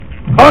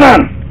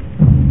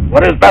Conan,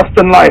 what is best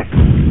in life?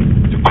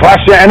 To crush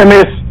your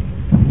enemies,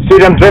 see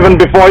them driven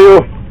before you,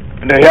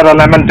 and to hear the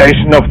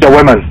lamentation of the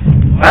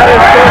women. That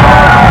is good.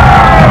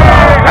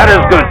 That is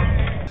good.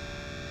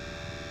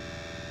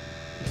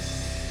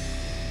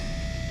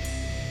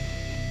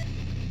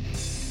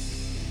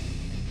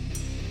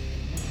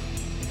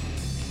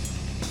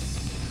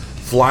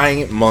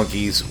 Flying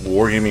Monkeys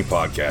Wargaming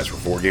Podcast,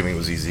 where wargaming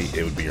was easy,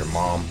 it would be your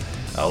mom.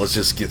 Let's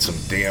just get some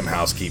damn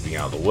housekeeping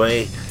out of the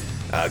way.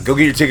 Go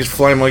get your tickets for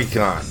Flying Monkey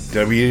Con,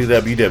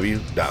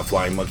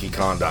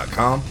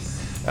 www.flyingmonkeycon.com.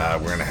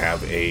 We're going to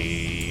have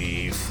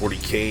a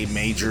 40K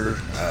major,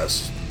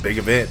 big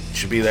event,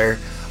 should be there.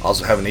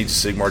 Also have an Age of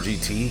Sigmar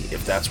GT,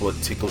 if that's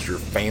what tickles your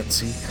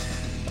fancy.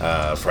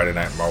 Friday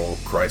Night Marvel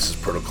Crisis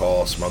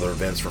Protocol, some other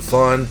events for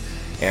fun.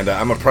 And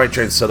I'm going to probably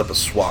try and set up a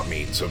swap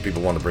meet, so if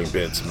people want to bring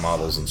bits and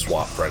models and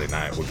swap Friday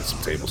night, we'll get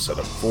some tables set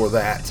up for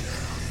that.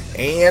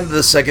 And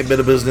the second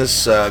bit of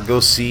business, go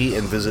see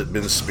and visit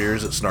Ben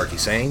Spears at Snarky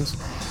Sayings.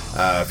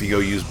 If you go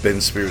use Ben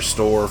Spears'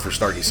 store for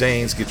Snarky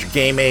Sayings, get your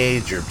game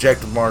aids, your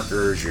objective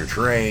markers, your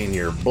terrain,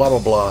 your blah blah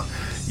blah.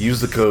 Use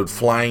the code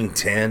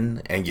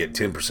FLYING10 and get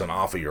 10%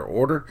 off of your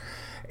order.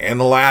 And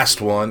the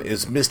last one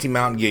is Misty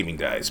Mountain Gaming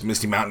Dice.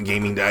 Misty Mountain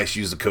Gaming Dice,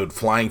 use the code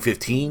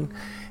FLYING15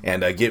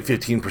 and get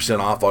 15%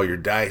 off all your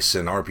dice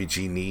and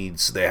RPG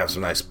needs. They have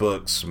some nice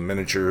books, some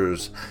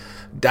miniatures,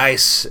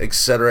 dice,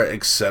 etc.,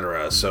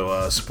 etc.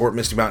 So support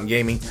Misty Mountain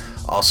Gaming.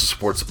 Also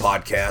supports the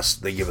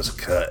podcast. They give us a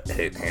cut,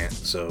 hint.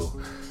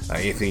 So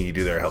anything you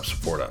do there helps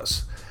support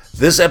us.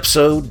 This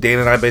episode, Dan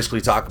and I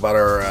basically talk about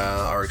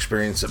our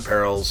experience at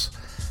Perils.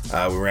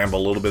 We ramble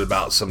a little bit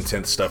about some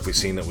 10th stuff we've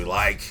seen that we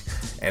like.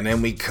 And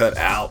then we cut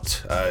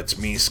out. It's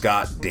me,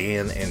 Scott,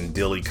 Dan, and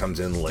Dilly comes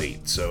in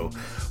late. So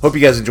hope you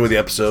guys enjoy the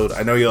episode.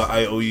 I know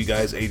I owe you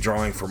guys a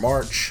drawing for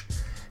March.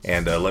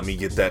 And let me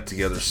get that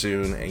together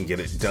soon and get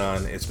it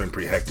done. It's been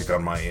pretty hectic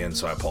on my end,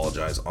 so I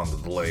apologize on the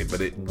delay. But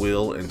it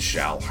will and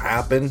shall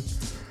happen.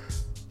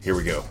 Here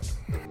we go.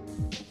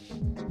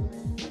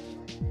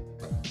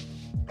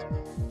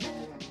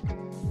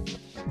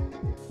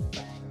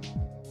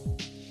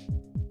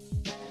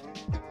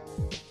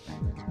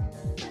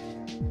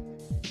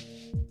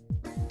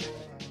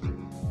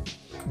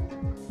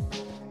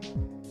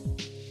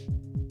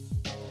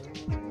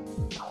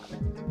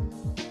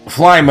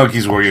 Flying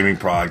Monkeys Wargaming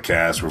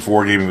Podcast, where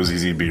wargaming was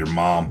easy to be your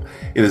mom.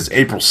 It is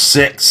April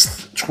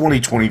 6th,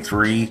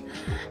 2023,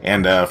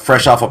 and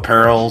fresh off of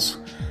Perils,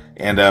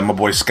 and my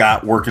boy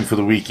Scott working for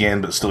the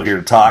weekend, but still here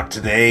to talk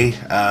today.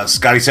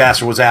 Scotty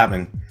Sasser, what's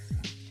happening?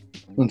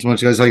 Not too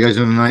much, guys. How you guys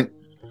doing tonight?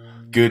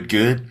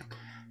 Good.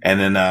 And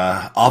then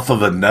off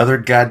of another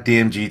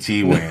goddamn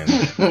GT win.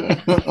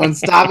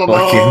 Unstoppable!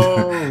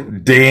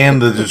 Fucking Dan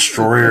the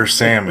Destroyer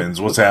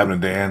Salmons. What's happening,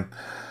 Dan?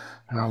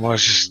 I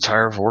was just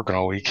tired of working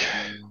all week.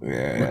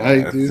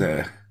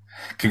 Yeah,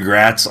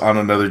 congrats on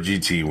another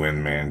GT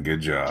win, man.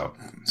 Good job.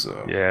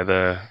 So yeah,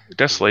 the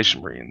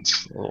Desolation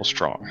Marine's a little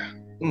strong.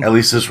 At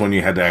least this one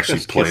you had to actually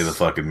play the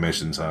fucking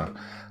missions, huh?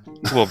 A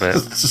little bit.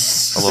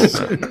 So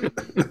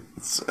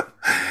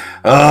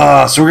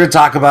we're gonna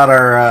talk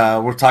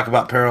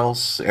about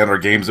Perils and our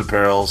games of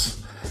Perils.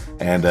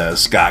 And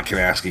Scott can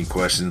ask any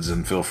questions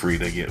and feel free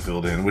to get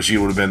filled in. Wish you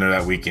would have been there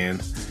that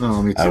weekend.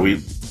 Oh, me too.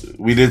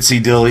 We did see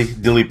Dilly.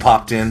 Dilly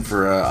popped in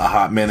for a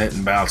hot minute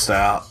and bounced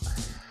out.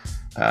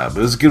 But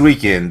it was a good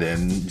weekend.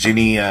 And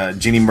Jenny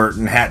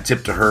Merton, hat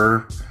tip to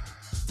her.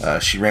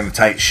 She ran a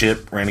tight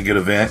ship, ran a good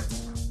event,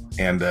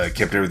 and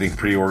kept everything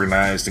pretty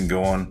organized and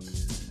going.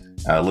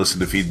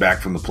 Listened to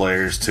feedback from the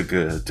players, took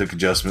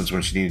adjustments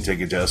when she needed to take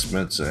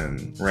adjustments,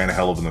 and ran a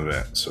hell of an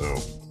event. So,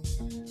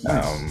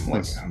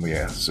 nice.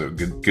 Yeah. So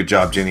good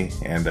job, Jenny,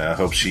 and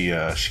hope she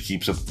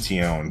keeps up the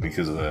TON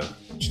because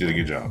she did a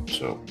good job.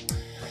 So.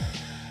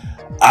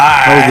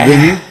 How was the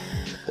venue?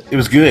 It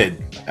was good.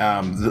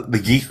 The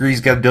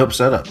Geekery's got a dope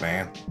setup,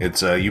 man.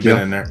 It's you've been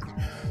in there.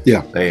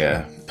 Yeah.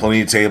 They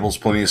plenty of tables,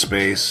 plenty of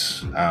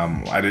space.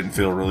 I didn't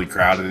feel really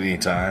crowded at any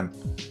time,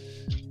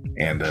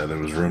 and there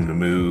was room to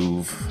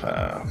move.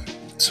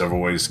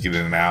 Several ways to get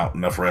in and out.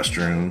 Enough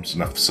restrooms,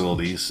 enough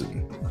facilities.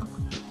 And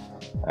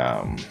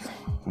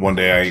one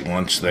day I ate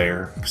lunch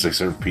there because they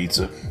served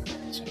pizza.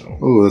 So.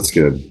 Oh, that's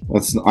good.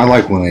 I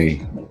like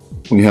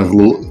when you have a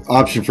little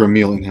option for a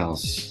meal in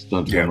house.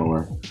 Don't go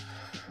nowhere.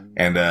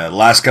 And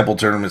last couple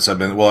tournaments I've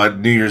been, at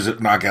New Year's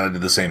Knockout I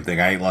did the same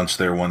thing. I ate lunch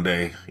there one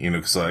day,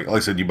 because like I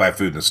said, you buy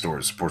food in the store,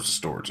 it supports the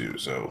store too.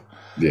 So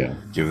yeah,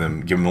 give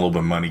them a little bit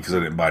of money because I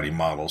didn't buy any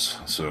models.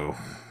 So,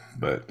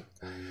 but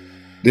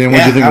Dan,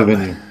 what do you think of the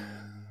venue?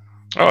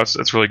 Oh,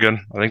 it's really good.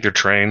 I think their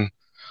train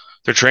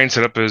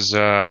setup is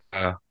I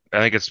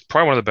think it's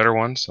probably one of the better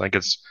ones. I think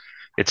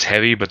it's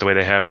heavy, but the way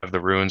they have the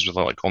ruins with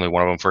like only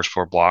one of them first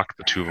floor blocked,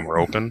 but two of them are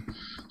open.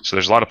 So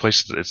there's a lot of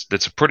places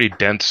it's a pretty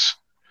dense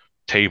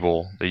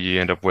table that you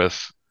end up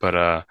with, but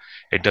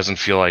it doesn't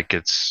feel like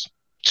it's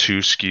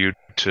too skewed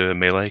to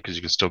melee because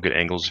you can still get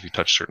angles if you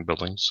touch certain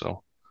buildings.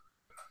 So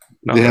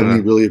do they have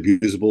any really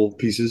abusable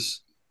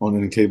pieces? on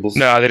any tables?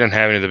 No, they didn't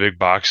have any of the big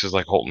boxes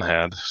like Holton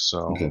had. So,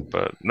 Okay.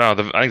 but no, I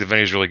think the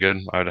venue's really good.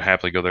 I would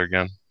happily go there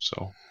again.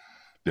 So,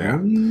 Yeah.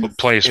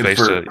 plenty of And space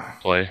to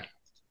play.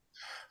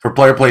 For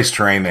player place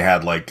terrain, they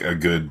had like a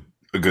good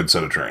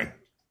set of terrain.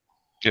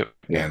 Yep.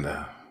 And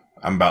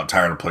I'm about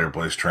tired of player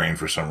place terrain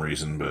for some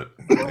reason, but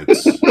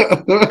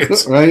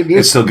it's right.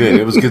 It's still good.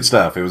 It was good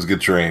stuff. It was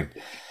good terrain.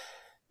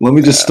 Let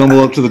me just stumble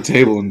up to the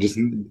table and just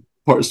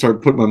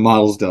start putting my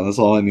models down. That's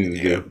all I need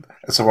to do.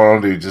 That's what I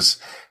want to do. Just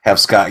have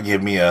Scott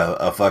give me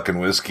a fucking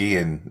whiskey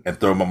and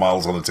throw my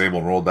models on the table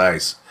and roll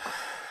dice.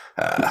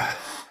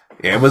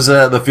 It was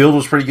the field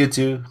was pretty good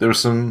too. There were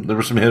some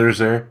hitters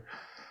there,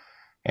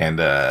 and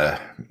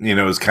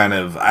it was kind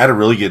of. I had a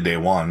really good day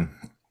one.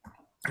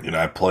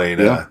 I played.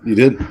 Yeah, you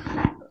did.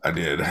 I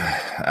did.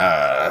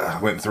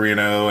 Went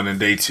 3-0, and then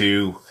day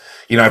two,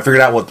 I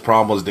figured out what the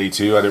problem was. Day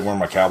two, I didn't wear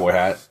my cowboy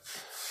hat,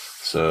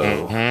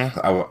 so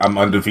I'm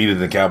undefeated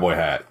in the cowboy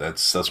hat.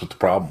 That's what the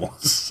problem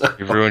was.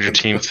 You ruined your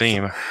team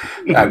theme.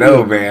 I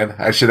know, man.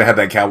 I should have had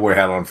that cowboy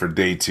hat on for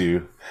day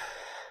two.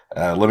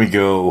 Let me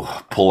go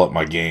pull up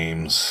my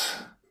games,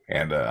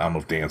 and I don't know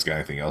if Dan's got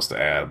anything else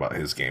to add about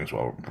his games.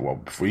 Well,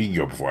 before you can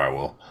go, before I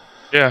will.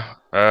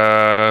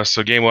 Yeah.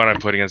 So game one, I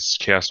played against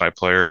Chaos Knight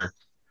player.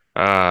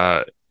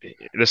 I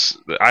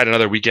had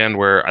another weekend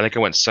where I think I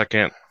went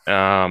second 4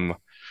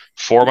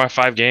 of my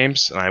 5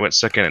 games, and I went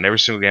second in every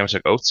single game I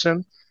took oaths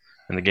in.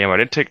 In the game I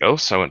didn't take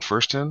oaths, I went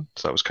first in,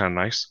 so that was kind of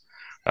nice.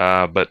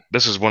 But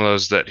this is one of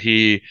those that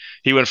he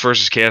went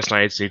first as Chaos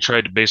Knights, and he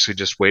tried to basically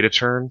just wait a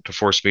turn to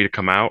force me to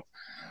come out,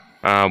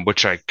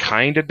 which I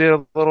kind of did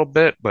a little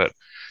bit, but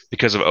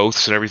because of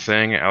oaths and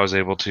everything, I was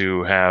able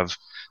to have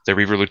the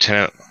Reaver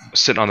Lieutenant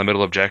sitting on the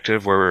middle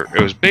objective, where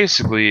it was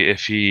basically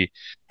if he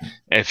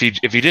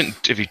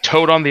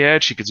towed on the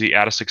edge, he could see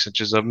out of 6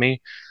 inches of me.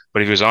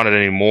 But if he was on it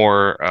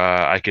anymore,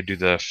 I could do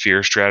the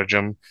fear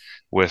stratagem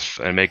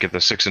and make it the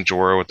 6-inch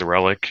aura with the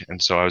relic,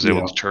 and so I was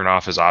able to turn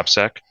off his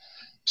OBSEC.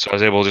 So I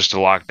was able just to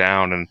lock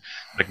down, and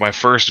like my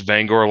first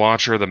Vanguard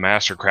launcher, the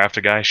Master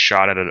Crafted guy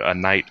shot at a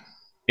knight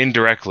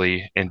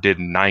indirectly and did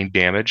 9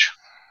 damage.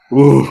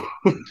 Ooh.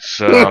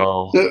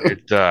 So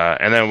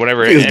and then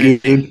whenever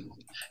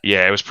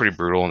it was pretty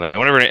brutal. And then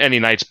whenever any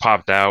knights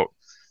popped out,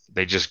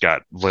 they just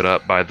got lit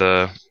up by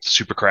the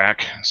super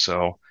crack.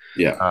 So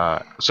so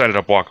I ended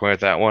up walking away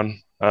with that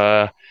one.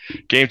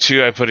 Game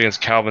 2, I put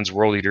against Calvin's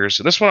World Eaters.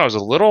 So this one I was a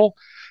little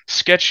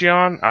sketchy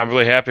on. I'm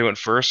really happy I went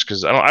first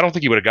because I don't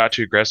think he would have got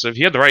too aggressive.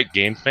 He had the right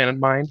game plan in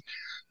mind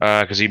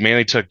because he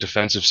mainly took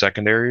defensive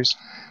secondaries,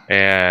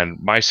 and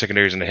my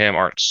secondaries into him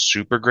aren't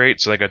super great.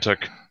 So like I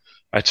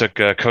took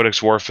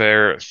Codex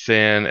Warfare,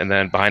 Thin, and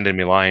then Behind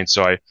Enemy Lines.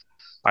 So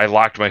I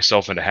locked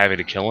myself into having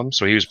to kill him.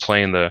 So he was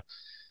playing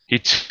he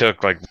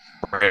took like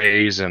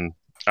Rays and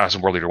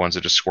some World Leader ones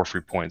that just score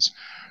 3 points.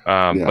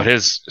 But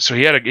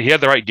he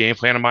had the right game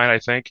plan in mind, I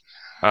think.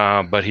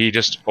 But he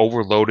just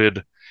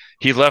overloaded.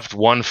 He left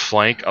one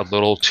flank a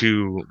little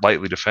too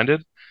lightly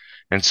defended,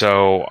 and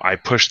so I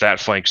pushed that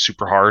flank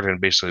super hard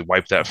and basically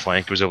wiped that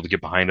flank. I was able to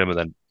get behind him, and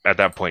then at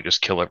that point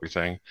just kill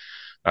everything.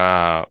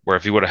 Where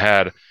if he would have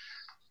had,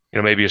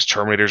 maybe his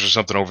Terminators or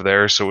something over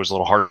there, so it was a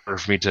little harder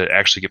for me to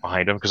actually get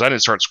behind him because I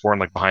didn't start scoring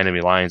like behind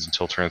enemy lines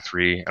until turn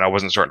 3, and I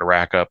wasn't starting to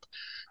rack up,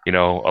 a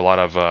lot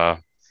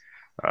of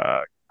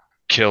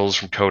kills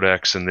from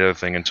Codex and the other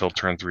thing until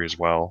turn 3 as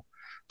well.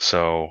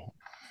 So,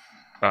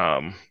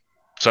 that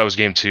was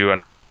game 2. I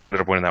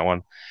ended up winning that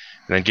one.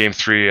 And then game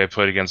 3, I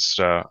played against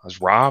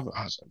was Rob.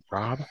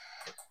 Rob?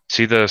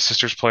 See the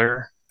Sisters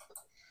player?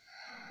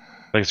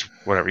 Like it's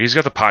whatever. He's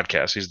got the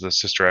podcast. He's the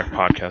Sister Act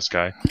podcast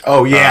guy.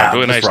 Oh yeah,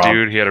 really nice Rob.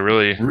 dude. He had a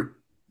really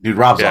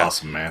Rob's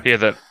awesome, man. He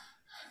had that.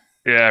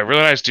 Yeah,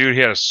 really nice dude. He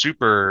had a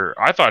super.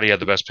 I thought he had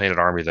the best painted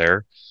army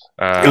there.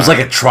 It was like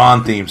a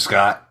Tron theme,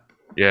 Scott.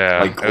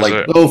 Yeah,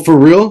 for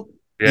real?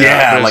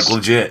 Yeah, like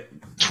legit.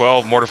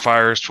 12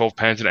 mortifiers, 12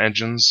 penitent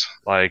engines,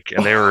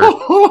 and they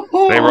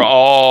were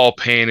all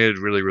painted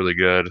really, really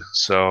good.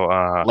 So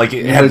like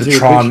it had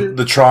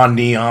the Tron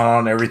neon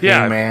on everything,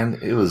 man.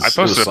 It was. I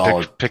posted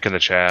a pic in the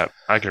chat.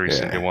 I can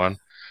resend you one,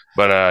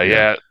 but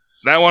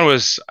that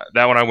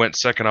one I went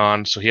second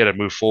on, so he had to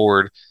move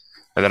forward,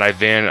 and then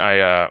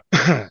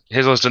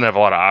his list didn't have a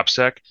lot of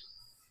OPSEC,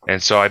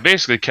 and so I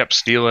basically kept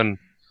stealing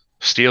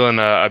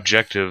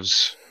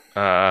objectives,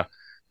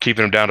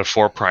 keeping them down to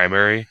 4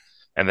 primary.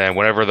 And then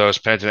whenever those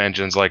penitent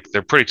engines,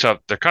 they're pretty tough,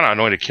 they're kind of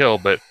annoying to kill,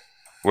 but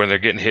when they're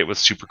getting hit with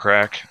super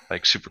crack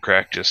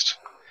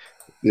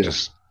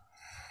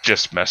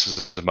just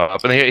messes them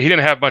up. And he didn't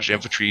have much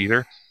infantry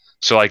either.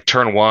 So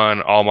turn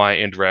 1, all my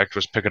indirect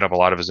was picking up a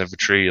lot of his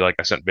infantry. I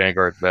sent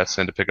Vanguard vets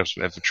in to pick up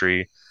some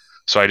infantry.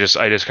 So I just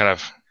kind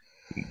of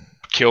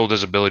killed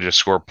his ability to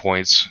score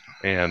points,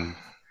 and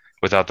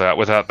without the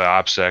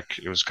OPSEC,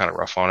 it was kind of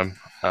rough on him.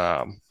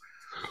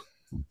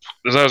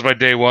 So that was my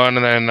day 1,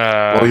 and then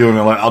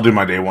I'll do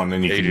my day 1,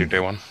 then you can do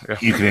day 1. Yeah.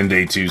 You can end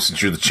day 2 since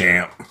you're the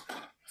champ,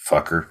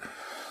 fucker.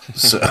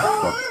 So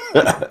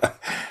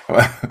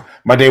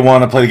my day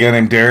 1, I played a guy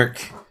named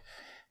Derek,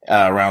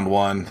 round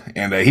 1,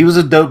 and he was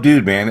a dope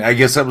dude, man. I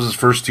guess that was his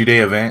first 2-day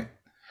event.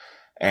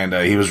 and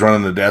he was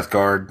running the Death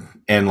Guard.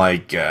 And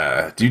like,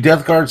 dude,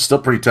 Death Guard's still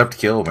pretty tough to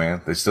kill,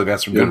 man. They still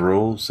got some good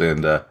rules,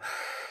 and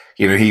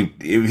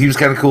he was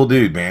kind of cool,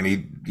 dude, man.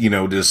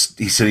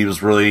 He said he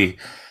was really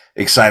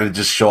excited to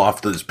just show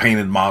off those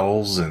painted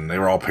models, and they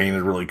were all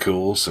painted really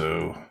cool.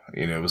 So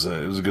it was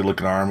a good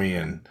looking army,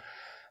 and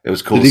it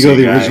was cool. Did he go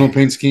the original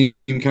paint scheme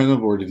kind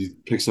of, or did he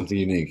pick something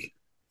unique?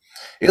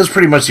 It was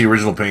pretty much the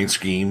original paint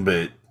scheme,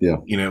 but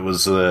it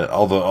was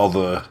all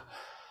the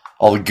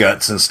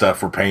guts and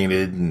stuff were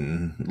painted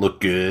and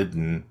looked good,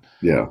 and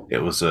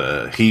it was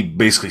he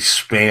basically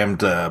spammed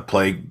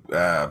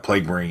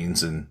plague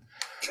marines, and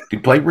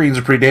dude, plague marines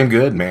are pretty damn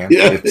good, man.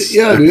 Dude.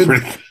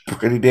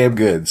 Pretty damn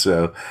good.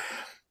 So,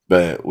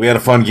 but we had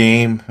a fun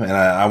game, and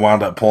I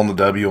wound up pulling the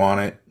W on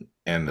it,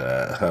 and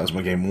that was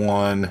my game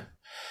 1.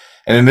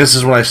 And then this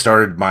is when I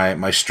started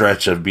my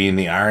stretch of being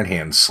the Iron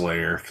Hands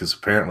Slayer, because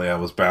apparently I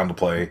was bound to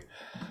play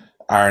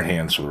Iron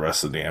Hands for the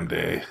rest of the damn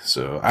day.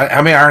 So,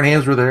 how many Iron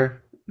Hands were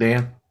there,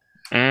 Dan?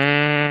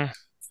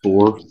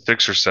 4,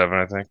 6 or 7,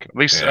 I think. At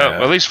least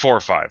 4 or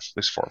 5. At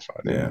least 4 or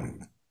 5. Yeah.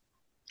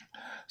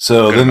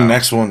 So good then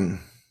amount.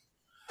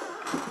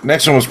 The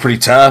next one was pretty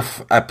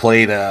tough. I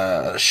played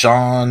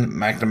Sean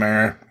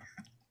McNamara,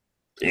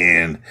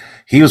 and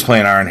he was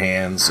playing Iron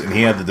Hands, and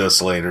he had the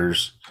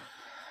Desolators.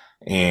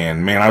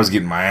 And man, I was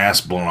getting my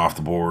ass blown off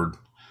the board,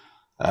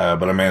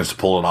 but I managed to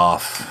pull it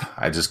off.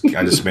 I just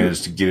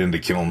managed to get into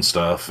killing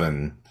stuff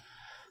and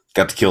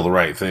got to kill the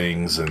right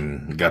things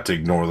and got to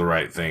ignore the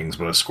right things.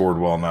 But I scored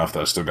well enough that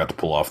I still got to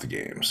pull off the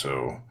game.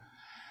 So,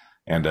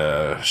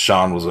 and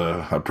Sean was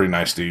a pretty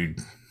nice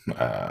dude. We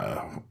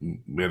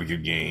had a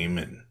good game,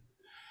 and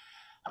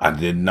I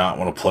did not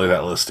want to play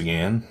that list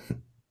again.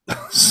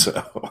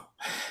 So.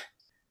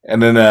 And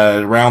then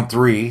round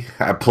 3,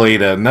 I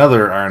played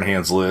another Iron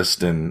Hands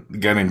list, and a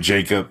guy named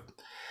Jacob,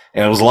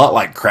 and it was a lot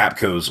like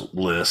Krapko's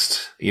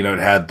list. It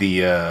had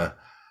the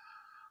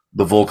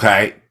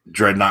Volkite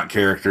Dreadnought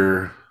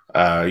character,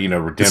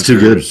 Redemptors. It's too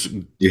good.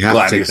 You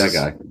have to take that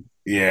guy.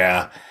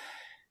 Yeah,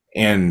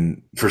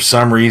 and for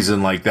some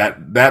reason, like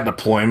that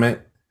deployment,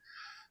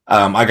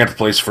 I got to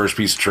place first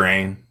piece of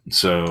terrain,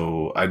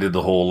 so I did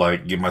the whole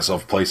give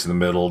myself a place in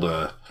the middle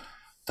to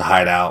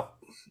hide out.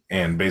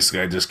 And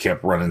basically, I just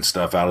kept running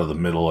stuff out of the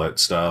middle at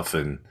stuff.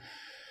 And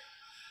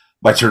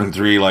by turn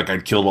 3,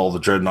 I'd killed all the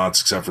dreadnoughts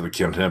except for the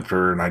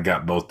Contemptor, and I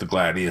got both the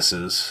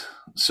Gladiuses.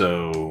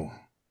 So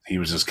he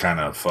was just kind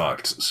of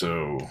fucked.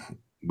 So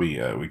we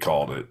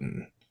called it,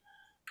 and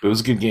it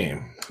was a good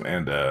game.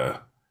 And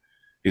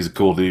he's a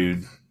cool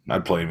dude.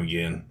 I'd play him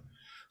again.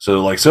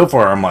 So so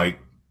far, I'm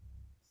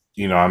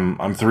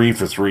I'm 3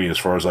 for 3 as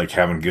far as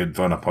having good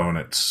fun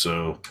opponents.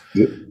 So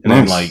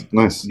and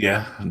nice.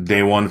 Yeah,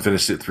 day 1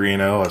 finished at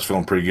 3-0. I was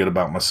feeling pretty good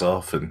about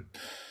myself, and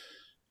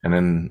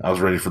then I was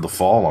ready for the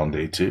fall on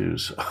day 2.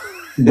 So.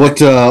 What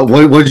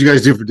did you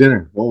guys do for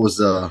dinner? What was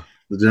the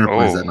dinner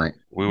plans that night?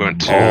 We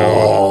went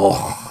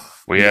to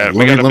we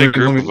got a big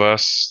group of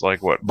us,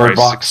 Bird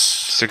box.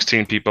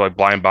 16 people,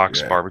 blind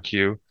box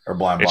barbecue. Or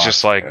blind it's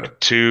box. Just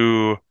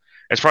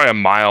it's probably a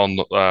mile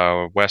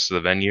west of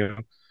the venue.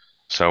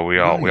 So we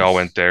all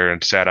went there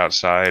and sat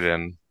outside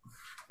and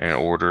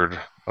ordered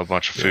a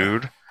bunch of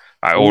food.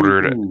 I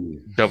ordered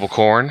double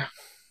corn.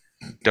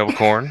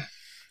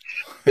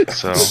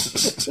 So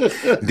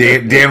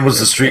Dan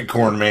was the street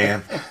corn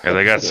man. Yeah,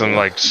 they got some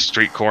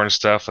street corn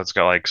stuff that's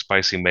got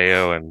spicy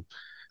mayo and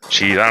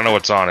cheese. I don't know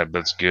what's on it, but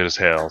it's good as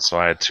hell. So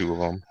I had 2 of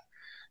them.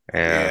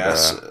 And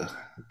it's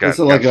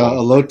a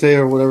elote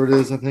or whatever it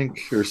is, I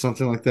think, or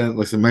something like that,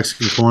 like some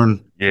Mexican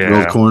corn,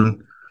 grilled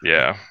corn.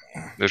 Yeah,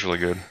 it was really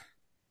good.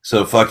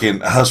 So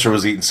fucking Hustler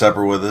was eating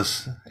supper with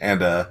us,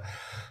 and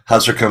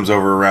Hustler comes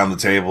over around the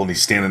table, and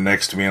he's standing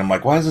next to me, and I'm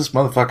like, why is this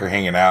motherfucker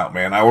hanging out,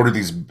 man? I ordered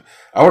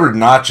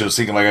nachos,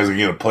 thinking I was going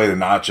to play the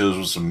nachos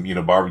with some,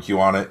 barbecue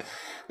on it.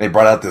 They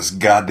brought out this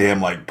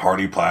goddamn,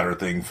 party platter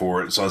thing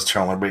for it, so I was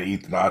telling everybody to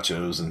eat the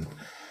nachos, and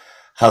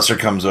Hustler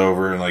comes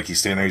over, and, he's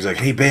standing there, he's like,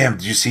 hey, Bam,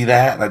 did you see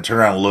that? And I turn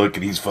around and look,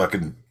 and he's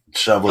fucking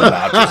shoveling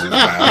nachos in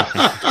his mouth.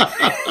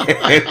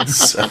 And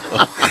so,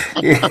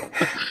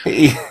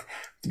 he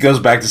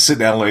goes back to sit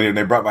down later, and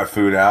they brought my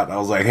food out, and I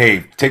was like,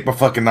 hey, take my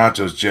fucking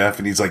nachos, Jeff.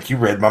 And he's like, you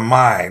read my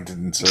mind.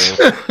 And so,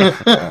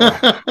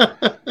 yeah,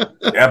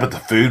 but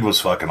the food was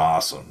fucking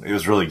awesome. It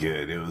was really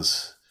good. It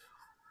was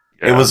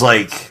I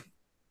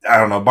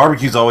don't know,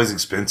 barbecue's always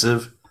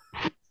expensive,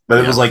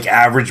 but it was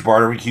average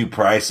barbecue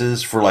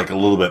prices for a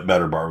little bit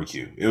better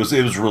barbecue. It was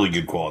really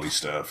good quality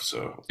stuff.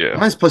 So yeah,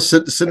 nice plus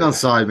sitting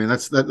outside, man.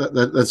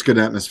 That's good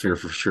atmosphere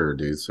for sure,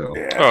 dude. So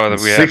yeah. We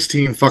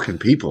 16 fucking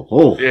people.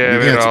 Oh yeah,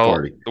 we had all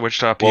the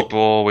Wichita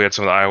people. We had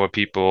some of the Iowa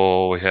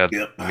people. We had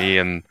me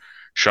and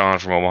Sean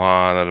from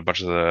Omaha, and then a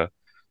bunch of the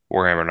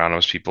Warhammer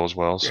Anonymous people as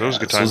well. So it was a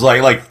good time. So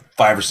it was like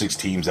 5 or 6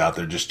 teams out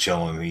there just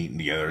chilling and eating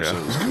together. Yeah. So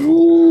it was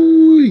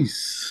cool.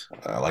 Nice.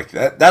 I like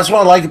that. That's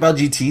what I like about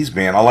GTs,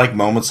 man. I like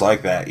moments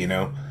like that,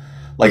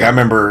 I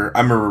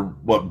remember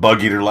what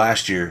Bug Eater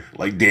last year.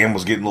 Dan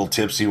was getting a little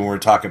tipsy when we were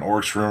talking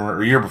Orcs rumor,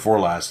 or year before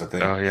last, I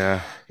think. Oh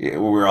yeah. Yeah,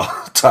 we were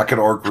all talking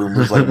Orc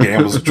rumors.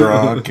 Dan was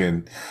drunk,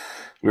 and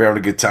we were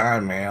having a good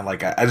time, man.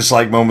 Like I just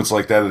like moments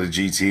like that at the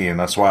GT, and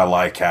that's why I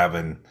like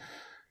having.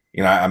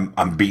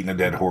 I'm beating a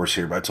dead horse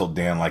here, but I told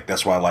Dan like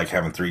that's why I like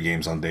having 3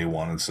 games on day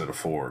 1 instead of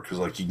 4, because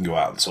like you can go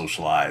out and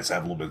socialize,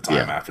 have a little bit of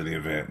time after the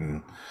event,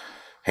 and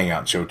hang out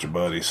and chill with your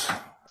buddies.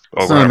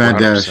 Oh, we're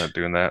 100%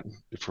 doing that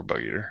for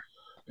Bug Eater.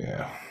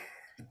 Yeah.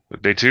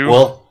 But day 2?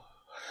 Well,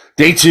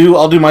 day 2,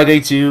 I'll do my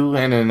day 2,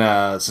 and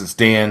then since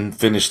Dan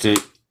finished it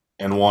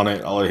and won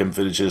it, I'll let him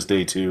finish his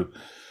day 2.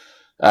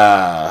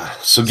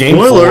 So game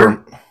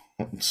Spoiler.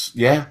 4,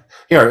 yeah,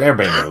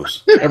 everybody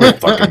knows. Everybody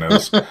fucking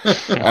knows.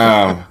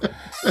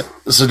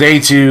 So day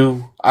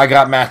 2, I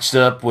got matched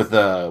up with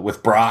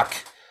Brock.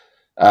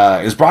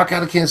 Is Brock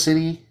out of Kansas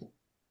City?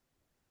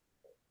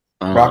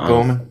 Brock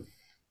Bowman.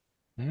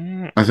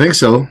 I think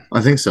so.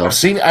 I've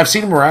seen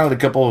him around at a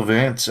couple of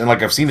events, and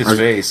like I've seen his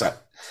face.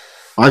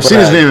 I've seen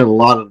his name in a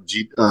lot of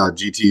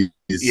GTs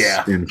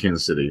in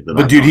Kansas City.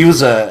 But dude, he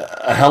was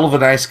a hell of a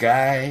nice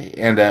guy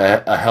and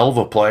a hell of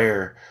a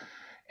player.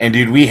 And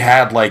dude, we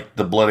had like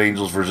the Blood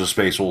Angels versus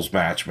Space Wolves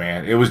match,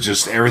 man. It was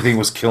just everything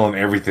was killing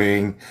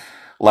everything.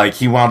 Like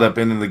he wound up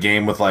ending the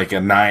game with like a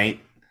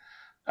knight,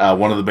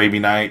 one of the baby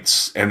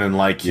knights, and then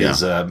like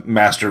his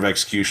Master of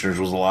Executioners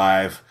was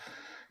alive.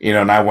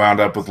 And I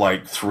wound up with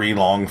like 3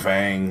 long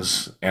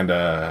fangs, and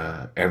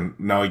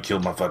now he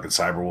killed my fucking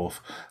Cyberwolf.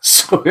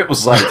 So it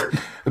was like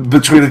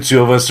between the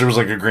 2 of us, there was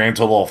like a grand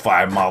total of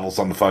 5 models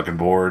on the fucking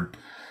board.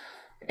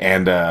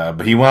 And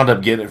but he wound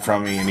up getting it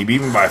from me, and he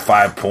beat me by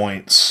 5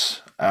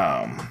 points.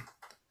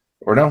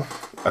 Or no,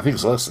 I think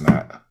it's less than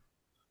that.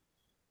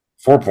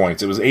 4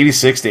 points. It was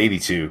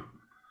 86-82.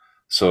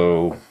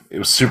 So it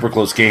was a super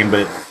close game,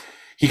 but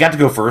he got to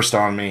go first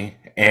on me,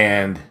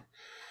 and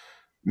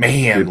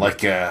man,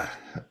 like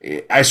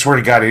I swear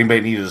to God,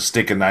 anybody needed to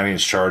stick a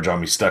 9-inch charge on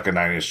me, stuck a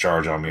 9-inch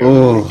charge on me over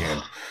the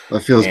weekend.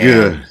 That feels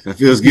good. That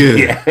feels good.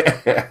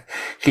 Yeah.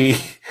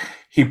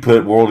 He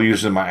put World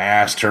Eaters in my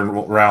ass,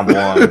 turned round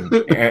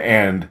 1,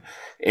 and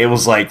it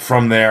was like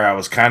from there I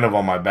was kind of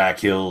on my back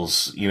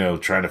heels,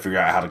 trying to figure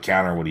out how to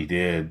counter what he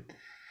did.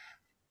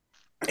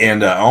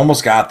 And I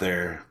almost got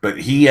there,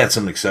 but he had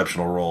some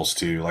exceptional rolls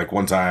too. Like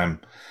one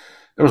time,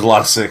 there was a lot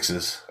of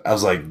 6s. I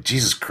was like,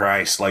 Jesus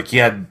Christ. Like he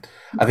had,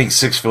 I think,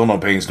 6 fill no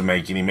pains to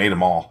make, and he made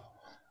them all.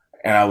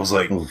 And I was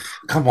like,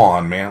 come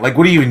on, man. Like,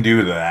 what do you even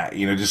do to that?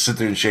 Just sit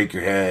there and shake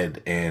your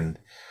head. And,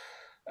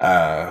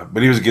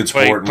 but he was a good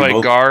sport.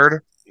 Play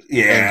guard.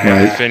 Yeah.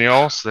 And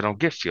finial, so they don't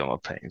get feel no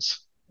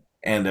pains.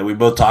 And we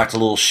both talked a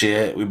little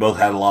shit. We both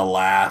had a lot of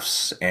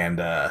laughs.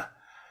 And,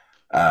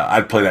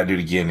 I'd play that dude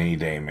again any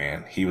day,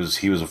 man. He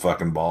was a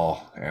fucking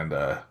ball. And,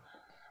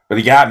 but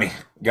he got me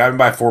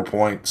by 4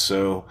 points.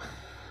 So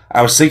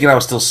I was thinking I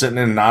was still sitting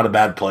in not a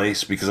bad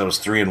place because I was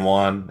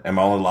 3-1 and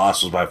my only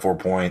loss was by 4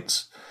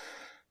 points,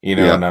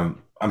 and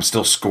I'm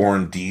still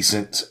scoring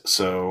decent.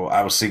 So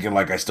I was thinking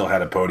like I still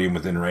had a podium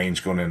within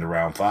range going into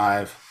round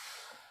 5.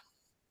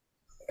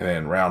 And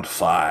then round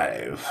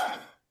 5,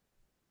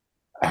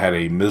 I had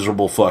a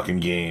miserable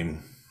fucking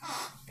game.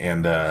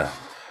 And,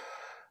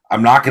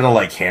 I'm not going to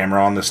like hammer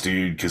on this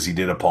dude because he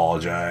did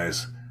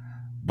apologize,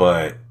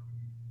 but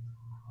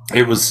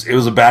it was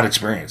a bad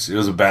experience. It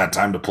was a bad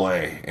time to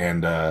play.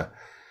 And,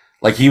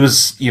 like he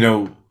was,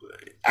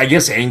 I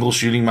guess angle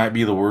shooting might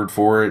be the word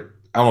for it.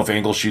 I don't know if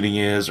angle shooting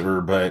is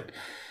but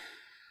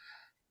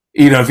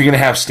if you're going to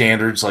have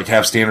standards, like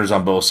have standards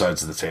on both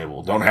sides of the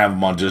table. Don't have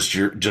them on just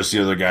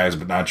the other guys,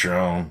 but not your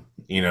own.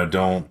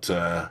 Don't,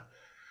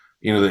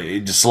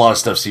 just a lot of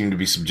stuff seemed to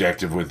be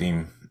subjective with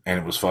him, and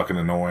it was fucking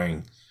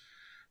annoying.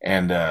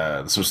 And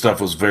some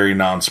stuff was very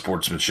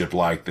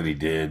non-sportsmanship-like that he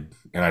did,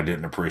 and I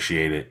didn't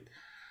appreciate it.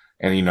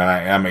 And,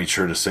 I made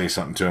sure to say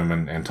something to him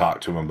and talk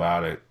to him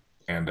about it.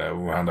 And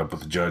we wound up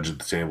with the judge at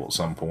the table at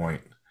some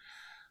point.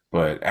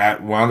 But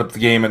wound up the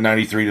game at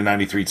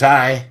 93-93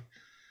 tie.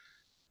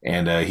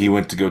 And he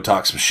went to go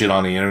talk some shit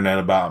on the internet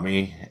about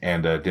me,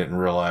 and didn't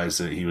realize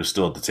that he was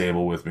still at the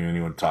table with me when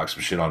he went to talk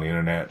some shit on the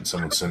internet, and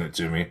someone sent it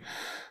to me.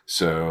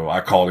 So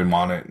I called him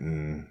on it,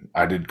 and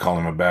I did call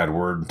him a bad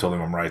word and told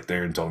him I'm right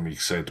there and told him he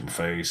could say it to my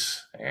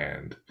face.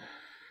 And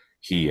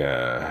he,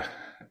 I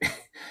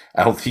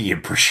don't think he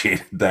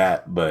appreciated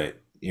that,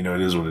 but,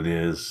 it is what it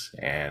is.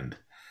 And,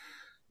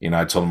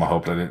 I told him I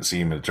hoped I didn't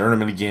see him in the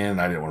tournament again.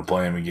 I didn't want to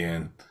play him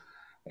again.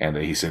 And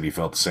he said he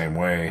felt the same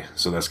way.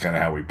 So that's kind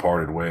of how we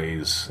parted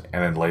ways.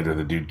 And then later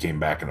the dude came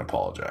back and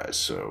apologized.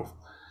 So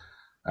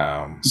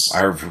I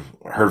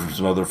heard from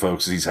some other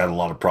folks that he's had a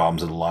lot of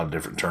problems at a lot of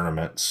different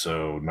tournaments,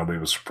 so nobody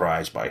was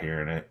surprised by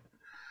hearing it.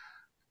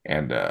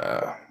 And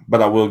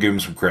but I will give him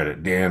some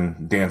credit.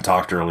 Dan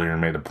talked earlier and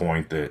made a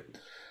point that at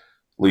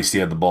least he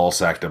had the ball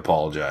sack to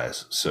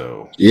apologize.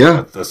 So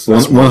yeah, that's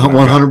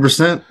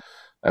 100%.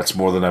 That's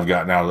more than I've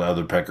gotten out of the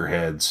other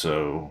peckerheads.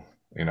 So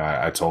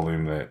I told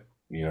him that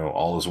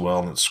all is well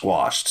and it's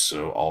squashed.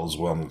 So all is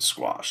well and it's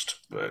squashed.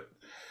 But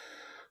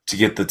to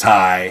get the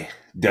tie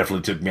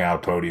definitely took me out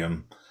of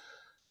podium.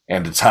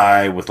 And to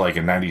tie with like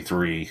a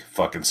 93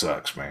 fucking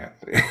sucks, man.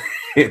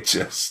 It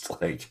just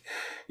like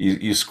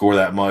you score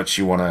that much,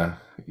 you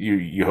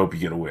hope you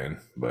get a win,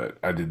 but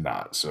I did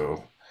not.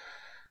 So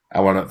I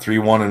went up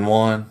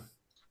 3-1-1,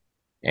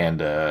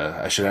 and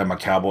I should have my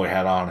cowboy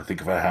hat on. I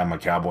think if I had my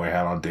cowboy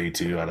hat on day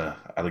 2, I'd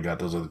have got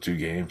those other 2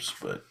 games.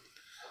 But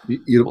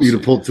you'd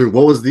have pulled through.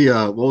 What was the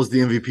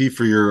MVP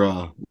for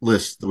your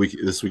list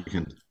this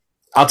weekend?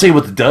 I'll tell you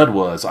what the dud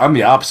was. I'm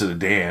the opposite of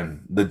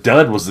Dan. The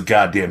dud was the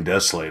goddamn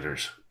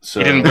Desolators. So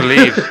he didn't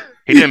believe.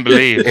 He didn't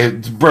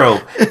believe.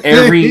 Bro,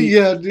 every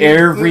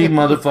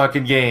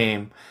motherfucking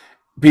game,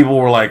 people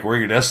were like, where are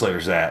your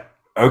Desolators at?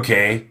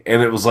 Okay.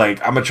 And it was like,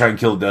 I'm going to try and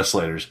kill the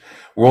Desolators.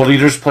 World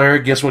Eaters player,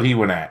 guess what he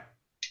went at?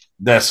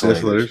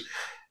 Desolators.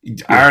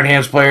 Iron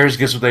Hands players,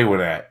 guess what they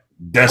went at?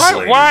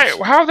 Desolators. Why?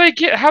 How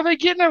they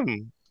getting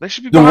them? They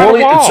should be behind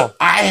the wall. So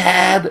I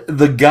had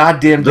the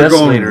goddamn They're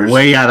Desolators. Going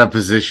way out of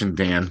position,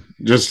 Dan.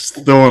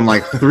 Just throwing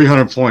like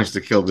 300 points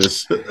to kill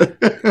this.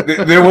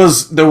 There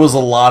was a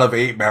lot of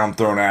 8-bound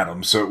thrown at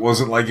them, so it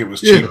wasn't like it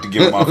was cheap to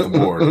get them off the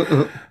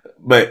board.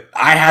 But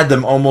I had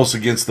them almost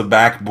against the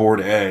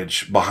backboard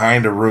edge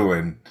behind a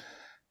ruin,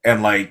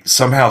 and like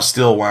somehow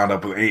still wound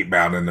up with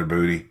 8-bound in their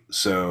booty.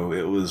 So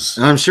it was.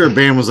 And I'm sure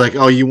Bam was like,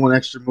 "Oh, you want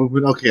extra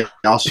movement? Okay,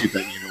 I'll shoot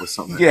that unit with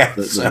something." Yeah.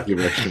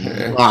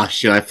 Ah,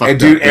 shit! I fucked. And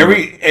dude,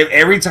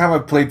 every time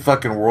I've played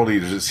fucking World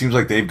Eaters, it seems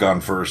like they've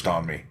gone first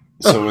on me.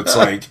 So it's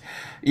like,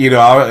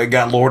 I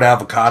got Lord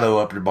Avocado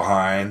up there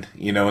behind,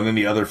 and then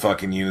the other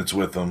fucking units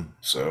with them.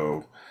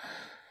 So,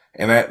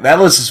 and that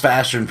list is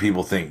faster than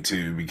people think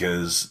too,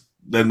 because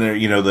then there,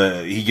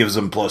 he gives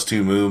them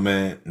 +2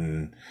 movement,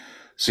 and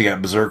so you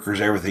got Berserkers,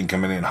 everything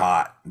coming in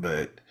hot.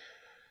 But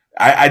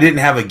I didn't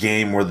have a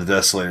game where the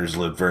Desolators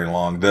lived very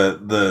long.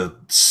 The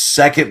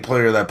second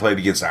player that I played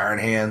against Iron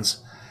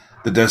Hands,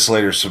 the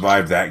Desolators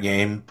survived that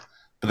game,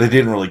 but they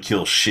didn't really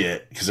kill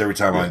shit because every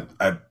time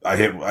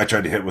I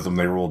tried to hit with them,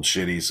 they rolled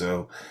shitty.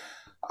 So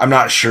I'm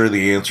not sure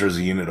the answer is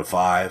a unit of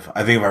 5.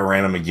 I think if I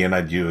ran them again,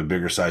 I'd do a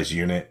bigger size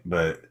unit,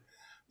 but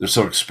they're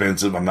so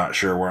expensive. I'm not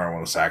sure where I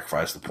want to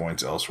sacrifice the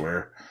points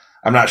elsewhere.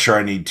 I'm not sure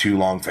I need 2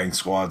 Long Fang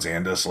squads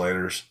and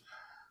Desolators.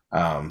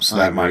 So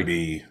that might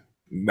be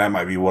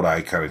what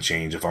I kind of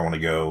change if I want to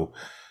go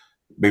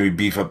maybe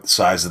beef up the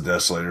size of the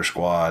Desolator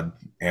squad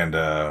and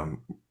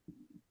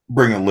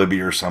bring a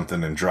Libby or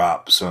something and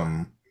drop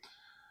some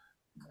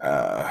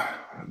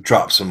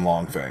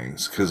Long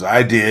Fangs, because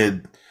I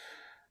did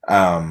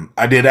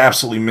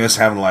absolutely miss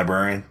having a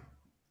Librarian.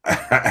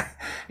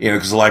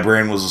 Because the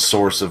Librarian was a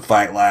source of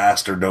fight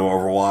last or no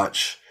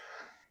Overwatch,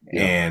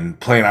 and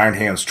playing Iron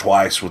Hands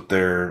twice with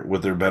their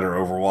better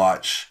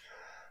Overwatch.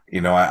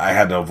 I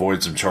had to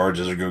avoid some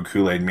charges or go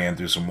Kool-Aid Man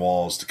through some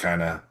walls to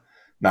kind of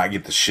not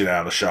get the shit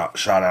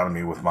shot out of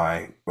me with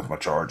my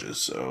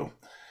charges. So,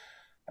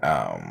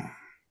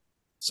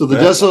 so the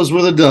Desos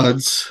were the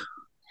duds.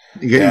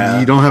 You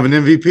don't have an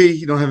MVP.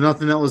 You don't have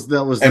nothing that was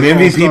an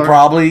MVP. All-star?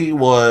 Probably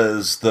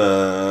was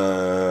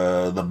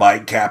the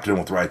bike captain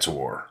with Rights of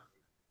War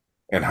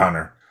and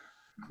Hunter,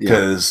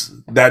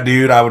 because that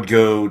dude, I would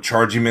go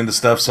charge him into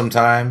stuff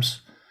sometimes,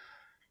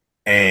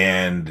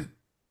 and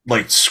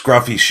like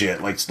scruffy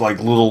shit, like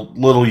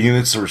little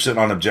units that were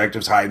sitting on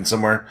objectives hiding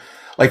somewhere.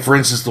 Like for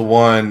instance,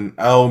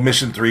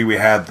 mission 3, we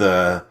had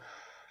there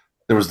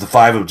was the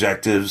 5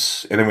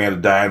 objectives, and then we had a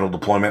diagonal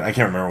deployment. I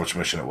can't remember which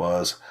mission it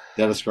was.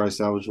 Deathscry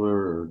Salvage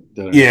or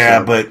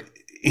but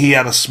he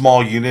had a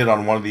small unit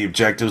on one of the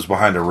objectives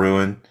behind a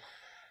ruin,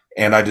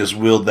 and I just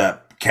wheeled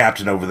that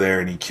captain over there,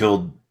 and he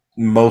killed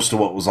most of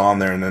what was on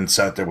there, and then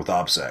sat there with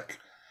OPSEC,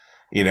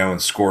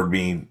 and scored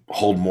me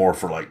hold more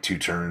for like 2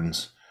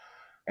 turns.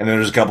 And then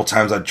there's a couple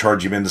times I'd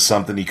charge him into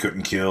something he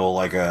couldn't kill,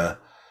 like a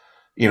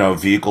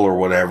vehicle or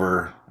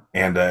whatever.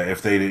 And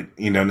if they did,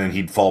 then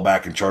he'd fall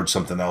back and charge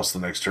something else the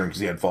next turn because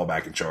he had fall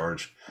back and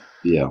charge.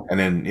 Yeah. And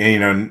then,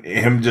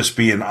 him just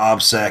being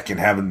OBSEC and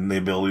having the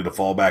ability to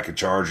fall back and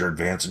charge or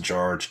advance and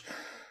charge,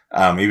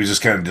 he was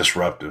just kind of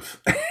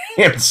disruptive.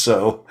 And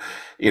so,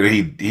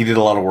 he did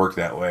a lot of work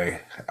that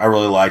way. I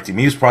really liked him.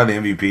 He was probably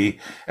the MVP.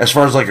 As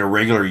far as like a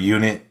regular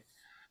unit,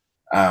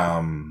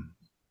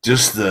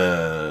 just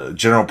the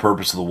general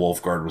purpose of the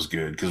Wolf Guard was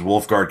good, because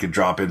Wolf Guard could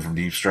drop in from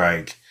deep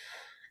strike,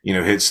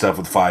 hit stuff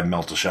with 5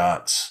 melta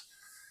shots,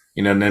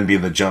 and then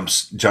being the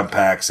jump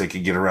packs, they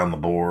could get around the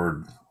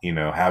board,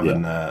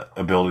 having the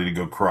ability to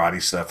go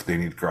karate stuff if they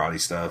need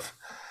karate stuff.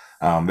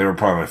 They were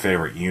probably my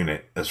favorite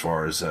unit as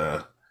far as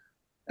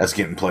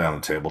getting play on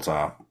the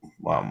tabletop.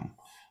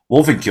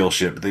 Wolf and kill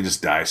shit, but they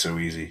just die so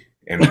easy.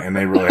 And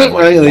they really have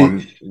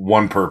like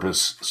one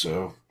purpose.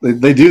 So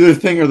they do their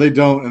thing or they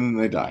don't, and then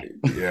they die.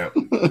 Yeah,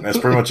 that's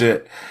pretty much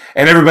it.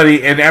 And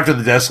after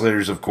the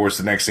Desolators, of course,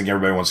 the next thing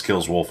everybody wants to kill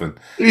is Wolfen.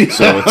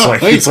 So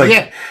it's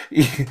like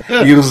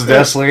you lose the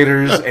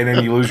Desolators, and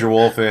then you lose your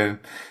Wolfen,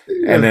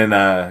 and then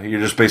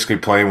you're just basically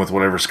playing with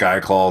whatever Sky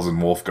Claws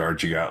and Wolf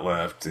Guards you got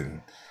left.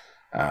 And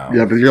but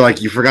you're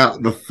like, you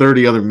forgot the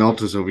 30 other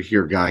Meltas over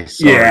here, guys.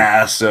 Sorry.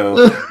 Yeah,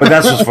 but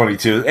that's what's funny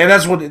too, and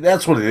that's what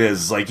it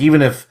is. Like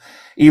even if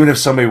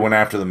somebody went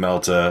after the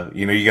Melta,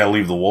 you got to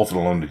leave the Wolfen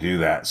alone to do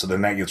that. So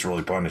then that gets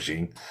really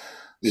punishing.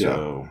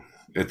 So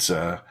it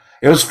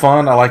was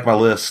fun. I like my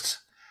list.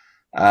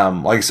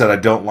 Like I said, I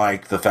don't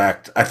like the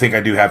fact. I think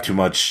I do have too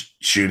much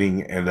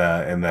shooting in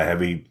the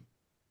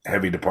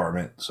heavy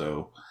department.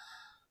 So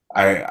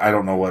I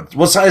don't know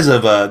what size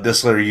of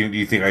Desolator do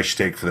you think I should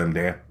take for them,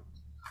 Dan?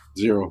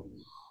 0.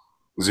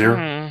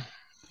 0.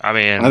 I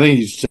mean, I think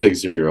you should take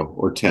 0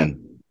 or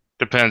 10.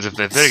 Depends if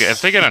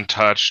they get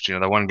untouched.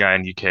 The one guy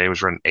in UK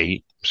was running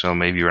 8, so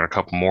maybe you run a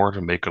couple more to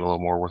make it a little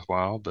more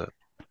worthwhile. But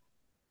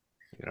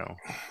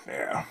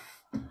yeah.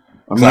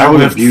 I mean, I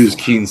would abuse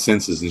keen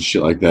senses and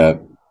shit like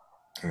that.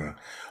 Yeah.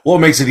 Well, it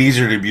makes it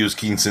easier to abuse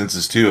keen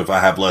senses too if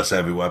I have less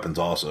heavy weapons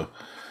also.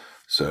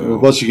 So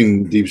plus you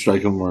can deep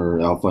strike them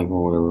or outflank them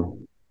or whatever.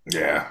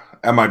 Yeah,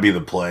 that might be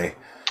the play.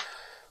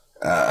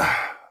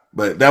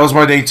 But that was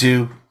my day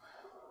 2,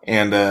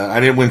 and I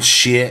didn't win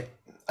shit.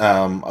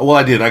 Well,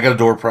 I did. I got a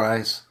door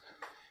prize,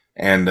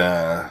 and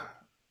like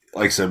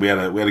I said, we had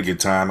a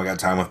good time. I got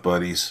time with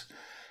buddies,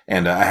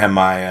 and I had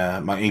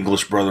my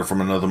English brother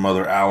from another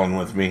mother, Alan,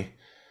 with me.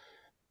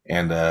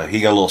 And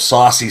he got a little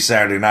saucy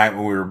Saturday night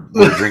when we were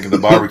drinking the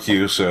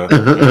barbecue, so we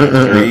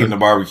were eating the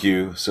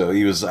barbecue. So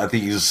I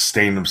think he was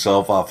sustaining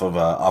himself off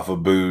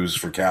of booze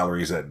for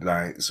calories that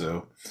night.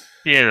 So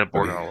he ended up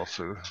ordering a little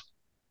food.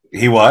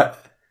 He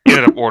what? He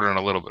ended up ordering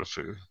a little bit of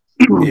food.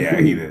 Yeah,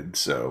 he did.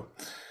 So,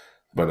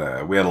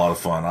 but we had a lot of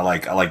fun. I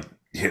like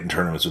hitting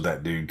tournaments with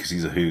that dude because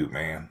he's a hoot,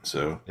 man.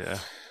 So yeah.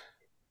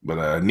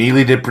 But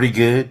Neely did pretty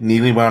good.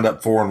 Neely wound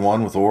up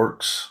 4-1 with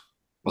orcs.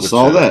 I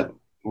saw that,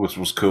 which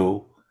was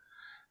cool.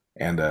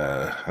 And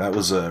that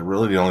was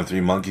really the only 3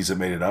 monkeys that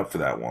made it up for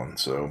that one.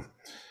 So,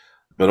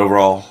 but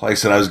overall, like I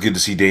said, I was good to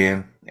see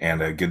Dan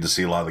and good to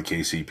see a lot of the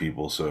KC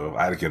people. So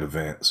I had a good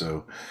event.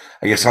 So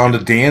I guess on to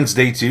Dan's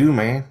day 2,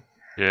 man.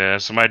 Yeah.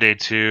 So my day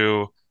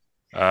 2,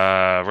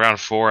 round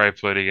 4, I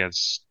played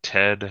against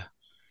Ted.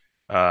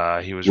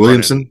 He was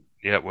Williamson.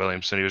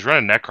 Williamson. He was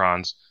running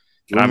Necrons.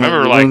 And I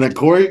remember running that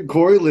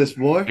Corey list,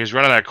 boy. He was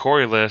running that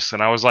Corey list,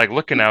 and I was like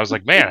looking. I was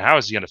like, man, how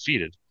is he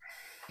undefeated?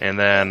 And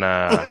then,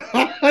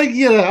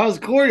 how's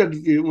Corey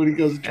undefeated when he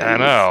goes? I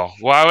know.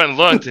 Well, I went and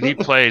looked, and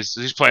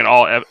he's playing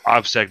all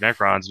OBSEC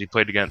Necrons, and he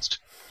played against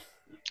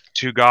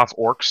 2 Goth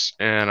Orcs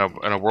and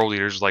a World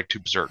Eaters, like 2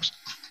 Berserks.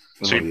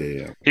 So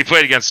he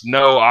played against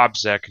no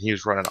OBSEC, and he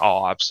was running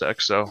all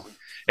OBSEC. So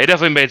it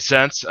definitely made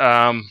sense.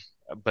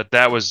 But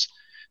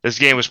this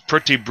game was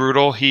pretty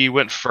brutal. He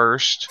went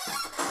first,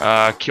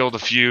 killed a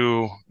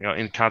few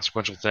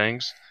inconsequential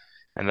things.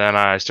 And then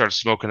I started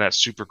smoking that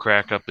super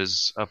crack up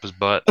his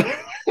butt,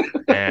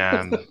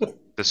 and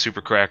the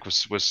super crack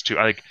was too.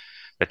 I think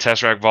the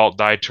Tesseract Vault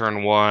died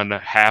turn 1.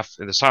 Half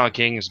the Silent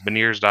King's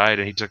Veneers died,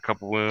 and he took a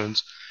couple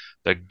wounds.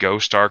 The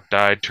Ghost Ark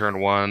died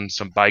turn 1.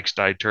 Some Bikes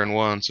died turn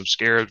 1. Some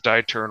Scarabs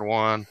died turn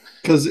 1.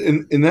 Because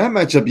in that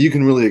matchup, you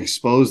can really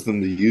expose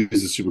them to use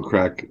the super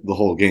crack the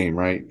whole game,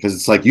 right? Because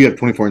it's like you have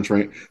 24-inch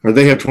range, or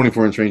they have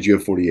 24-inch range, you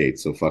have 48.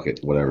 So fuck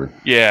it, whatever.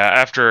 Yeah,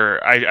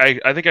 after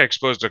I think I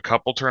exposed a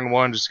couple turn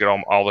 1 just to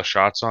get all the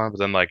shots on, but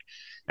then like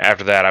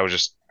after that,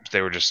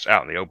 they were just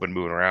out in the open,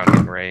 moving around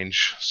in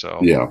range. So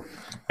yeah,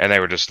 and they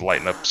were just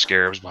lighting up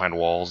Scarabs behind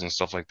walls and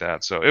stuff like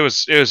that. So it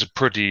was a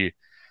pretty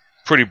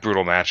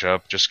brutal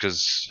matchup, just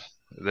because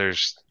the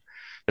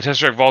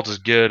Tesseract Vault is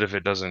good if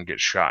it doesn't get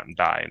shot and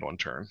die in 1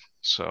 turn.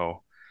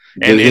 So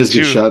and it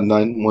get shot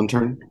in 1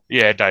 turn.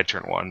 Yeah, it died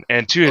turn 1.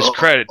 And to his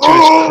credit,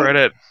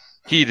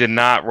 he did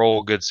not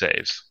roll good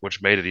saves,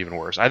 which made it even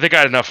worse. I think I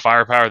had enough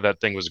firepower that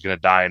thing was going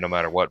to die no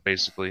matter what,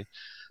 basically.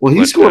 Well,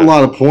 he scored a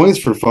lot of points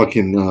for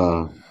fucking.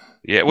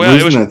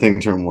 Losing that thing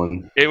turn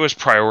 1. It was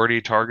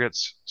priority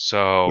targets,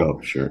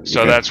 so sure.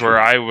 So that's where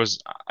I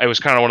was. I was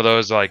kind of one of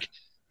those like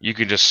you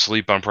can just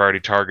sleep on priority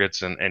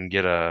targets and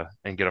get a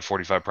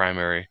 45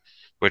 primary,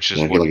 which is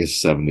like a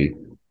 70.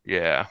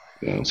 Yeah.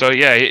 So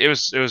yeah, it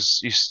was.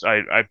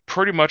 I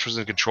pretty much was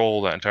in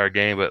control that entire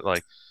game, but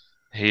like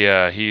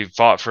he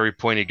fought for every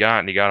point he got,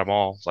 and he got them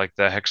all. Like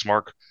the Hex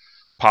Mark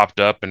popped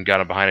up and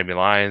got him behind enemy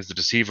lines. The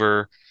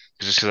Deceiver,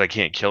 just because I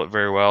can't kill it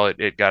very well,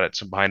 it got it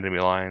some behind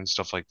enemy lines,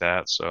 stuff like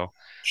that. So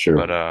sure.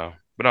 But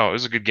no, it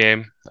was a good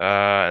game.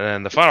 And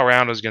then the final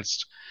round was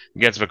against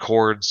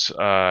McCord's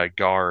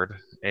guard,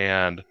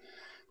 and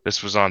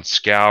this was on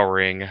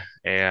Scouring,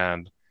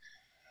 and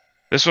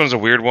this one's a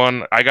weird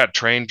one. I got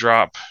train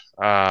drop,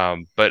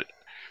 but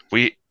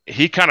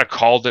he kind of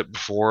called it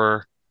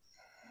before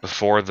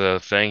the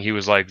thing. He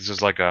was like, this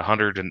is like a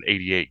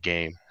 188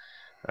 game,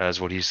 is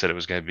what he said it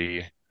was going to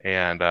be,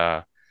 and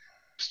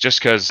it's just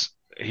because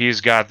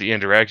he's got the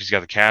indirect, he's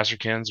got the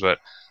Casterkins, but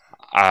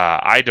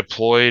I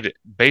deployed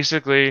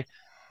basically.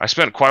 I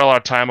spent quite a lot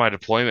of time on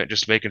deployment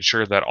just making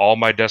sure that all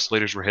my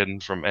Desolators were hidden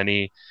from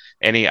any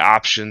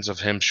options of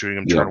him shooting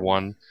them turn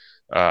 1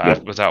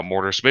 without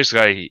mortar. So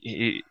basically,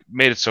 he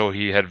made it so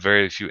he had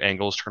very few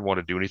angles turn 1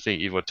 to do anything,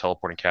 even with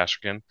teleporting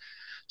Casterkin.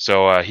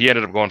 So he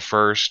ended up going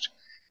first,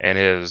 and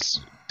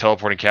his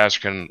teleporting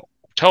Casterkin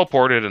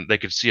teleported, and they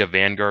could see a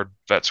Vanguard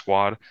vet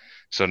squad.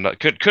 So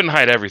couldn't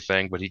hide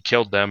everything, but he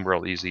killed them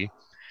real easy.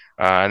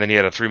 And then he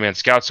had a 3-man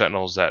Scout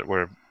Sentinels that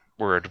were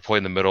deployed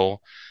in the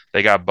middle.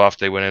 They got buffed.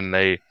 They went in.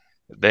 And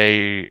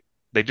they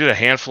did a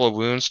handful of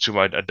wounds to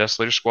a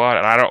Desolator squad,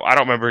 and I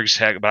don't remember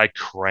exactly, but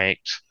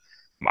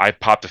I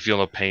popped the Feel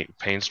No Pain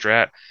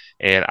strat,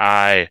 and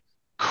I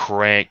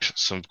cranked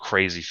some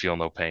crazy feel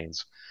no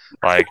pains.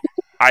 Like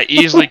I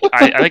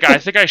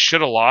think I should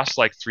have lost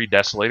like 3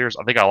 desolators.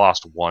 I think I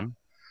lost 1. Like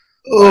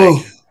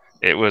Oh,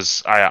 it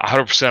was I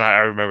 100% I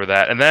remember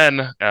that. And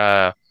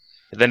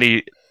then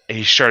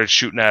he started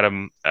shooting at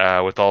him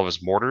with all of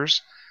his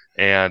mortars,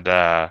 and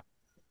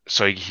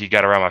so he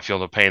got around my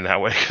field of pain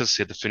that way because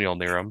he had the finial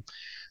near him.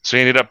 So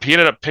he ended up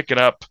picking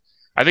up.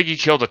 I think he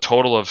killed a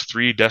total of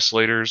 3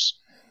 desolators.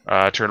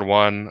 Turn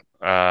 1,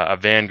 a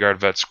Vanguard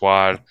vet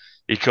squad.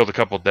 He killed a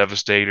couple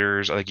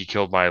devastators. I think he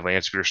killed my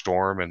land speeder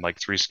storm, and like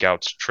 3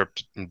 scouts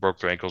tripped and broke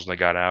their ankles when they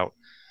got out.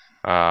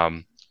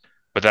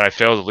 But then I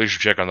failed the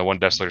leadership check on the 1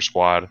 desolator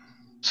squad.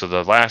 So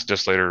the last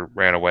desolator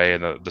ran away,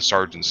 and the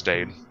sergeant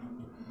stayed.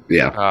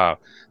 yeah.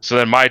 So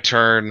then my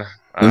turn.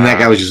 And that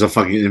guy was just a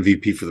fucking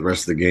MVP for the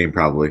rest of the game,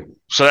 probably.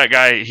 So that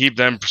guy, he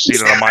then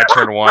proceeded on my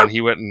turn 1.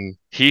 He went and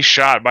he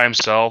shot by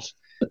himself.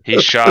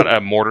 He shot a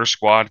mortar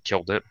squad,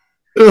 killed it.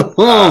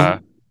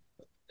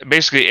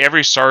 Basically,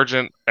 every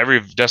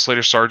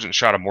desolator sergeant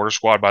shot a mortar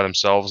squad by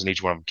themselves, and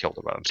each one of them killed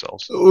it by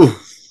themselves.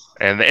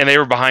 And they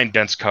were behind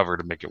dense cover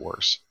to make it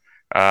worse.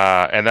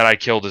 And then I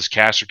killed his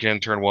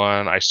Casterkin turn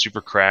 1. I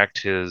super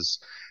cracked his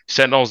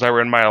sentinels that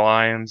were in my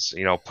lines,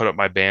 put up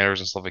my banners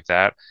and stuff like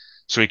that.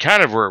 So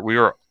we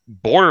were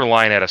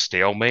borderline at a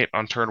stalemate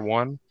on turn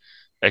 1,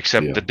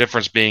 except the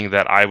difference being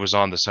that I was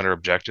on the center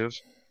objective.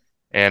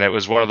 And it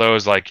was one of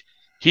those, like,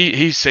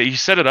 he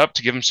set it up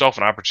to give himself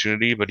an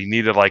opportunity, but he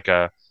needed like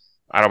I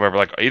don't remember,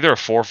 like either a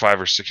 4,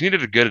 5, or 6. He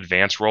needed a good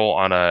advance roll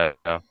on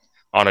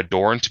a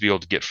Dorn to be able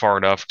to get far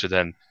enough to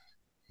then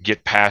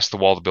get past the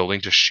wall of the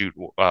building to shoot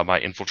my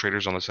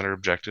infiltrators on the center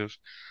objective.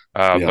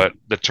 But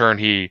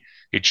the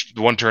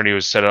one turn he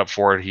was set up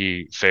for it,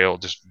 he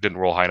failed, just didn't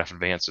roll high enough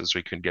advances, so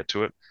he couldn't get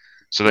to it.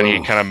 So then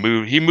he kind of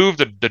moved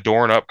the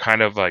Dorn up,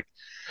 kind of like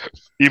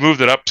he moved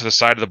it up to the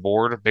side of the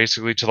board,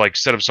 basically to like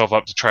set himself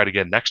up to try to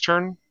get next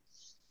turn.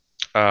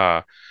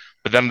 But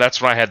then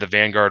that's when I had the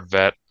Vanguard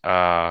vet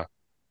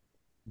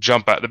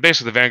jump out.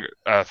 Basically, the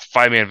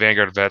 5-man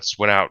Vanguard vets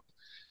went out,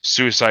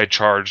 suicide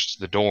charged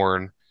the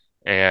Dorn,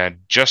 and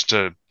just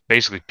to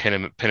basically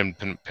pin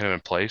him in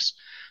place.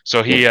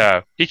 So he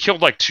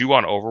killed like 2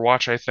 on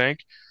Overwatch, I think.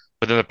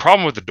 But then the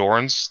problem with the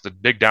Dorns, the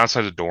big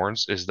downside of the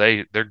Dorns, is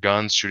their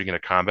guns shooting into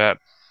combat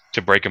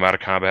to break them out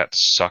of combat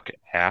suck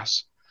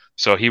ass.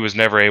 So he was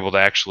never able to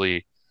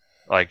actually,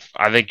 like,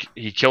 I think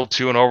he killed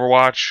 2 in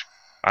Overwatch.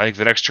 I think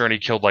the next turn he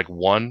killed like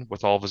 1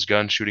 with all of his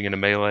guns shooting into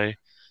melee.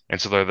 And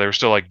so they were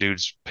still like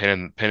dudes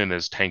pinning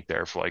his tank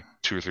there for like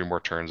 2 or 3 more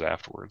turns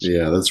afterwards.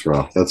 Yeah, that's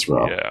rough.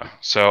 Yeah.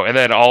 So, and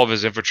then all of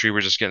his infantry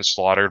were just getting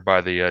slaughtered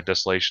by the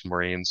Desolation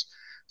Marines.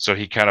 So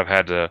he kind of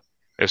had to.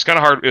 It was kind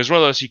of hard. It was one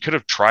of those he could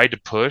have tried to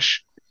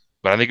push,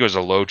 but I think it was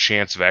a low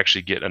chance of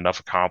actually getting enough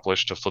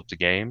accomplished to flip the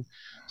game.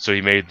 So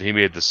he made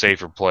the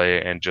safer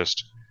play and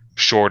just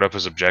shored up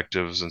his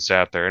objectives and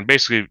sat there and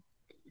basically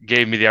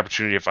gave me the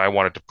opportunity, if I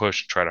wanted to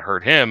push and try to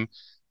hurt him,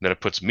 then it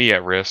puts me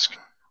at risk.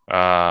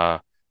 So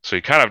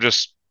we kind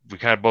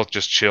of both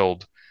just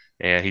chilled,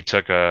 and he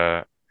took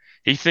I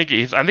think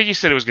he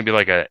said it was gonna be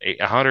like a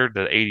 100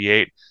 to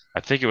 88. I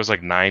think it was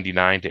like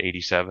 99 to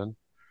 87.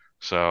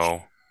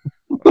 So,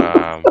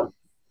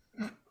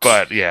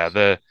 but yeah,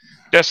 the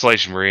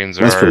Desolation Marines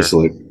That's pretty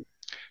slick.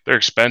 They're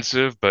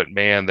expensive, but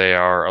man, they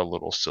are a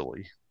little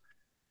silly.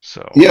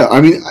 So yeah,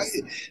 I mean,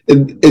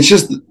 it's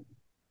just,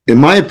 in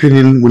my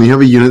opinion, when you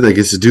have a unit that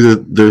gets to do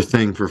their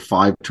thing for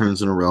 5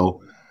 turns in a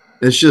row,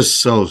 it's just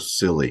so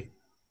silly.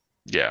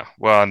 Yeah,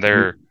 well, and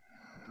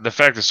the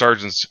fact that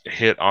sergeants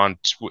hit on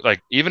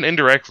like even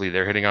indirectly,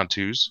 they're hitting on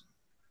 2s,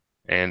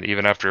 and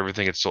even after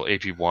everything, it's still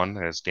AP1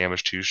 and it's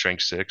damage 2,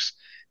 strength 6.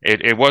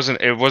 It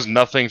was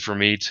nothing for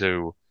me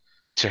to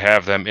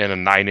have them in a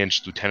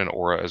 9-inch lieutenant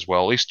aura as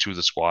well, at least 2 of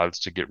the squads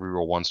to get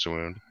reroll 1s to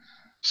wound.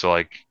 So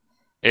like,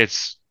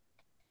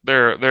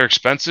 they're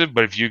expensive,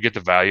 but if you get the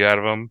value out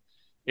of them,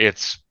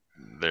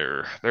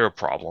 they're a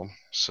problem.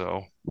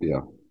 So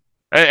yeah,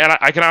 and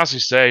I can honestly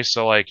say,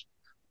 so like,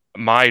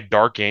 my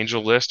Dark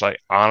Angel list, I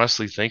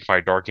honestly think my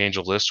Dark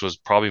Angel list was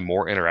probably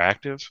more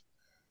interactive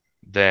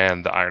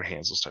than the Iron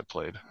Hands list I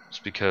played. It's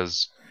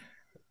because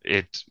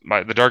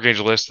the Dark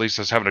Angel list, at least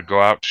I was having to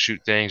go out to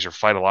shoot things or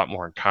fight a lot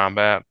more in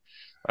combat.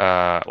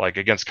 Like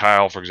against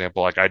Kyle, for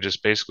example, like I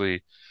just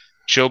basically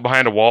chilled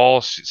behind a wall,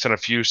 sent a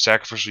few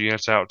sacrificial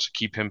units out to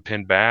keep him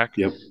pinned back,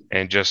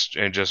 and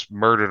just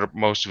murdered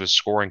most of his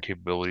scoring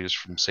capabilities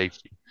from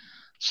safety.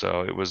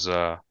 So it was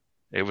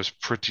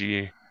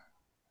pretty.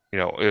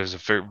 It was a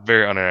very,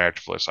 very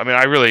uninteractive list. I mean,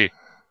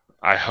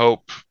 I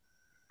hope,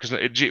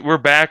 because we're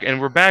back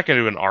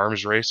into an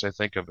arms race, I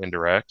think, of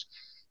indirect.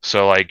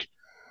 So like,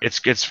 I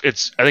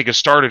think it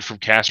started from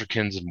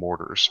Casterkins and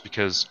mortars,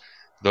 because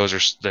those are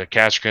the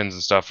Casterkins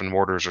and stuff, and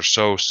mortars are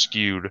so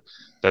skewed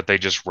that they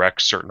just wreck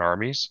certain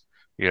armies,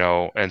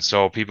 and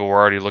so people were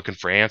already looking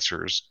for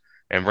answers,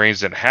 and Marines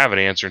didn't have an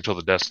answer until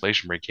the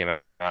Desolation Marine came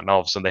out, and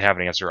all of a sudden they have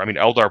an answer. I mean,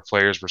 Eldar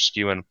players were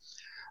skewing.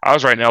 I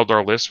was writing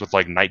Eldar lists with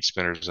like Night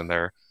Spinners in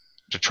there,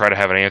 to try to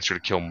have an answer to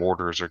kill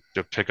mortars or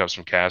to pick up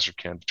some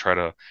Kazarkin to try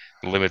to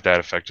limit that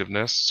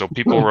effectiveness. So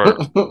people are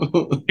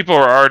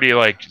already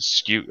like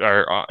skewed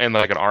are in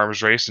like an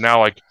arms race. And now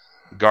like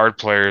guard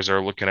players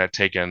are looking at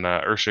taking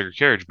Earthshaker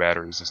carriage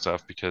batteries and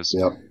stuff because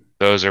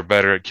those are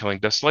better at killing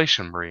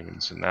Desolation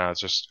Marines. And now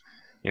it's just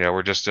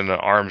we're just in an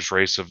arms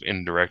race of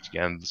indirect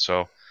again.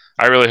 So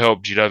I really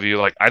hope GW,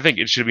 like, I think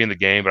it should be in the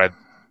game, but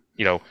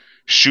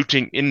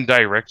shooting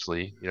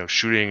indirectly,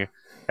 shooting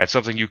at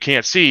something you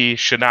can't see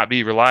should not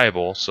be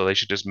reliable. So they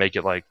should just make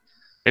it like,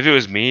 if it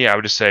was me, I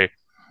would just say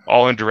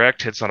all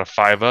indirect hits on a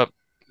 5-up,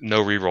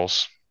 no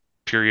rerolls,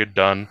 period,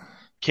 done.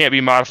 Can't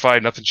be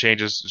modified, nothing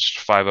changes,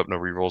 just 5-up, no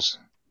rerolls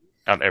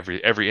on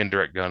every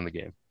indirect gun in the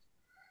game.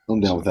 I'm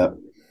down with that.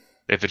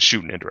 If it's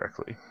shooting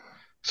indirectly.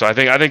 So I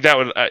think that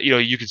would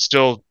you could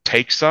still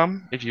take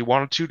some if you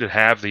wanted to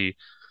have the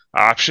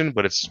option,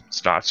 but it's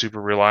not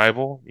super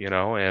reliable,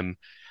 and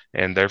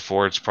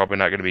therefore it's probably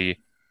not going to be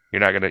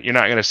you're not going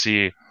to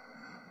see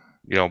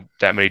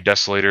that many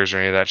desolators or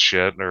any of that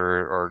shit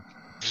or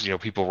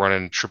people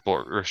running triple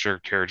or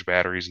carriage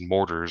batteries and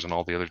mortars and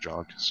all the other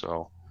junk.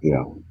 So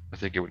yeah, I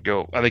think it would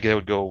go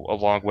a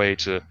long way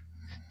to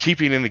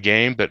keeping in the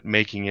game, but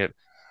making it.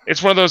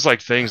 It's one of those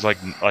like things like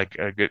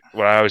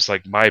what I always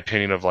like my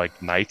opinion of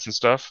like knights and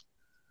stuff,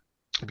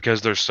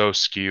 because they're so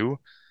skew.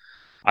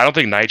 I don't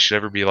think knights should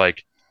ever be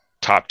like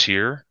top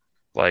tier.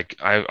 Like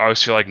I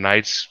always feel like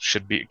knights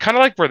should be kind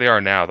of like where they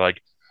are now.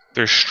 Like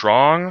they're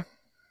strong,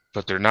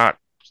 but they're not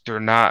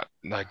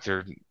like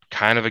they're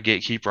kind of a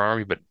gatekeeper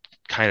army, but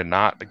kind of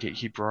not a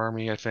gatekeeper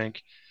army. I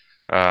think.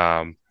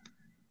 So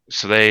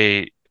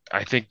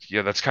I think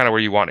that's kind of where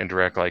you want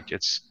indirect. Like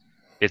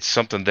it's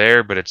something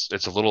there, but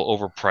it's a little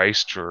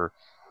overpriced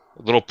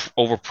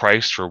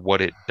for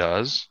what it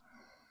does.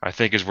 I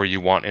think is where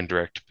you want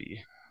indirect to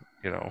be,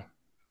 So,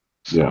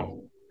 yeah.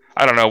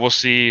 I don't know. We'll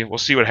see. We'll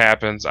see what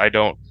happens. I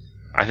think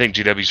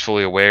GW's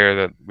fully aware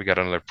that we got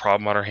another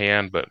problem on our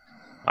hand, but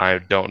I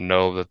don't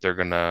know that they're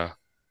gonna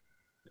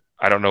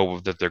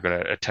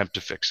attempt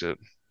to fix it.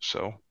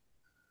 So.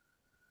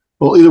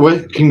 Well, either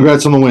way,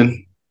 congrats on the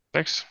win.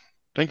 Thanks.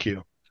 Thank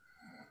you.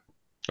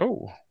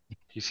 Oh.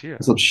 He's here.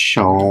 What's up,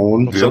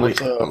 Sean?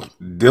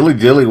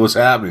 Dilly, what's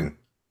happening?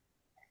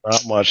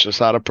 Not much.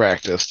 Just out of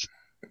practice.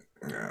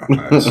 Yeah,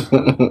 nice.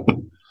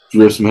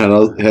 Rip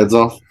some heads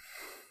off.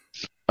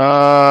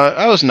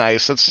 That was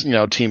nice. That's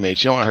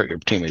teammates. You don't want to hurt your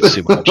teammates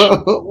too much.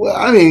 Well,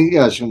 I mean,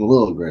 yeah, show them a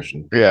little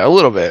aggression. Yeah, a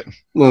little bit.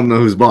 Let them know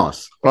who's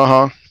boss. They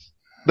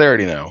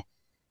already know.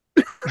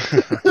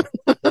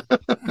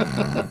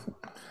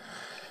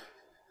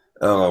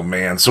 Oh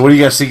man! So, what do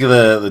you guys think of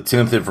the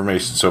 10th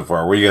information so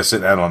far? Where you guys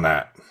sitting at on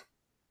that?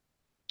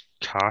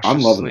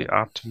 Cautiously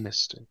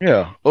optimistic.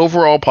 Yeah,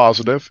 overall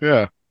positive.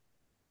 Yeah.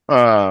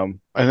 I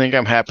think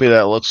I'm happy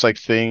that it looks like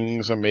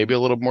things are maybe a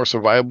little more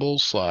survivable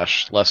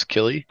 / less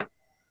killy.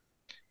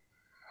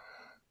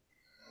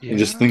 And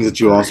just things that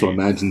you also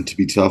imagine to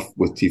be tough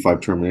with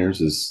T5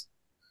 Terminators is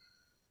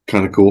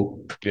kind of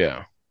cool.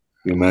 Yeah.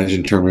 You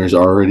imagine Terminators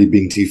already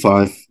being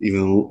T5,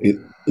 even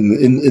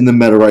in the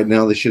meta right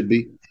now, they should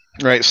be.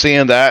 Right.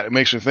 Seeing that, it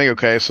makes me think,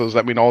 okay, so does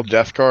that mean all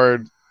Death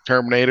Guard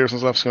Terminators and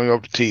stuff's going to go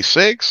up to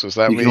T6? Does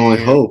that mean... You can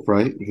only hope,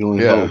 right? You can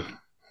only hope.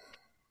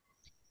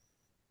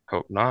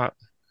 Hope not.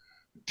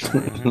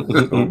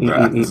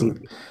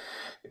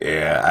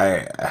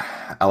 Yeah,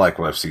 I like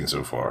what I've seen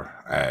so far.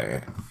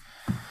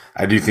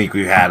 I do think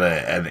we've had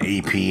an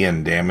AP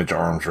and damage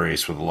arms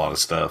race with a lot of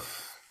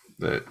stuff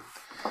that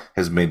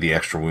has made the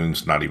extra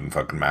wounds not even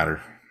fucking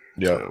matter.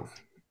 Yeah. So.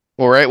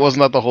 Well, right?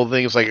 Wasn't that the whole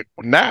thing? It's like,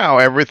 now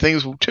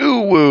everything's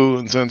 2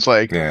 wounds. And it's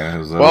like, yeah, it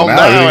was well,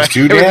 now everything's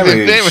 2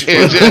 damage.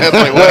 Yeah, it's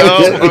like,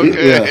 well,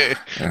 okay.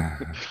 Yeah.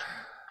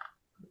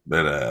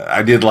 But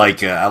I did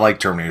like I like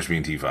Terminators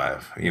being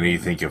T5. You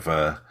think if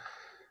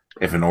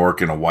an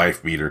orc and a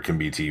wife beater can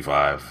be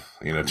T5,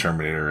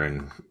 Terminator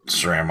and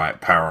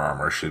Ceramite power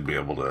armor should be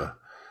able to.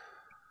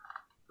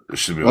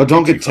 Oh,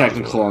 don't get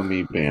technical on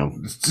me,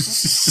 Bam.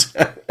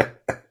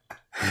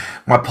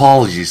 My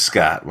apologies,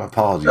 Scott. My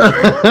apologies.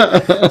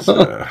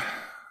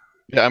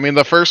 Yeah, I mean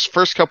the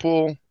first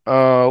couple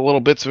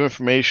little bits of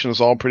information is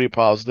all pretty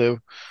positive.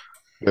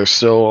 There's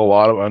still a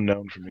lot of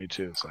unknown for me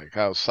too. It's like,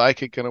 how's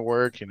psychic gonna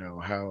work? I know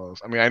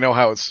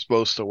how it's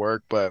supposed to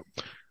work, but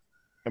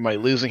am I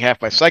losing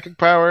half my psychic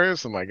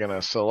powers? Am I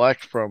gonna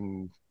select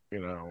from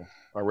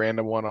a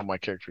random one on my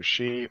character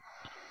sheet?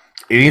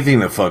 Anything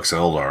that fucks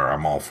Eldar,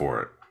 I'm all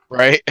for it.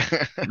 Right?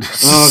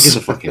 Oh, get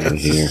the fuck out of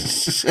here!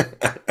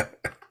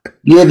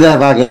 Get the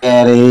fuck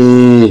out of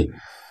here!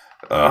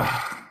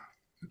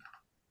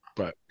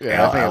 But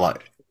yeah, I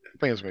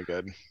think it's gonna be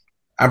good.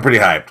 I'm pretty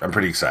hyped. I'm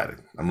pretty excited.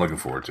 I'm looking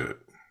forward to it.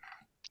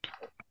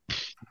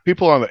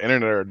 People on the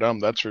internet are dumb,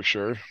 that's for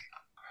sure.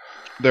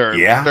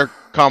 They're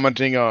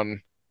commenting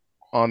on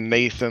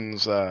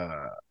Nathan's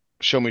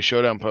Show Me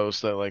Showdown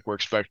post that like we're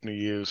expecting to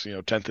use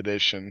 10th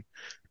edition,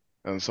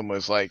 and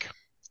someone's like,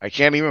 I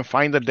can't even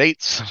find the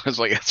dates. It's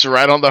like, it's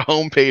right on the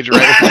homepage,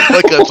 right?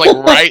 It's like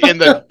right in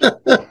the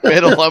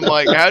middle. I'm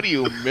like, how do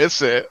you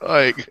miss it?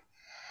 Like,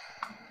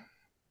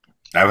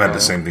 I've had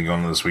the same thing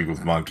going on this week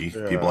with Monkey.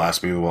 Yeah. People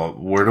ask me, well,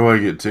 where do I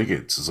get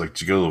tickets? It's like,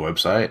 did you go to the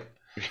website?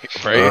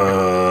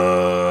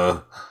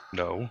 Right?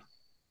 No.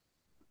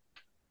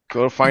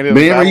 Go to find it.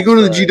 Man, are you going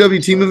to the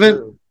GW team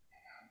event?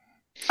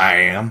 I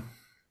am.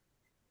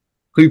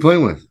 Who are you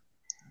playing with?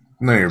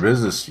 None of your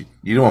business.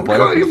 You don't want to play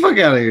with Get me. the fuck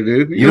out of here,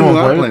 dude. You don't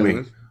want to play with me.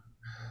 With.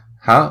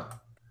 Huh?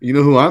 You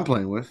know who I'm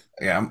playing with?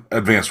 Yeah, I'm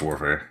Advanced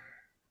Warfare.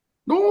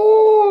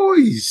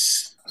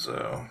 Nice.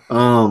 So,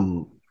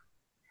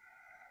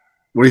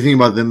 what do you think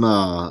about them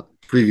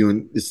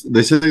previewing?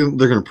 They said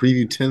they're going to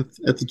preview 10th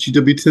at the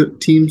GW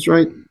teams,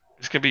 right?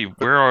 It's gonna be.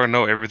 We're gonna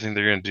know everything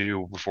they're gonna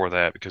do before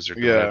that because they're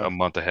doing it a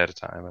month ahead of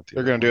time.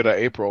 They're gonna do it at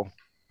April,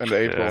 end of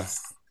April. Yeah.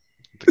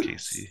 The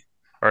KC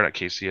or not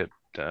KC at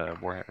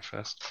Warhammer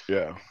Fest.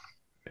 Yeah.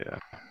 Yeah.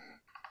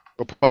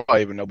 We'll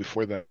probably even know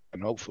before then,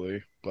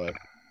 hopefully, but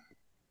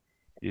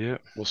yeah,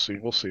 we'll see.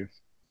 We'll see.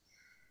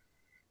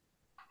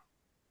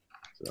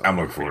 So, I'm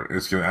looking for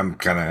it.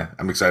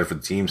 I'm excited for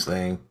the teams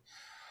thing.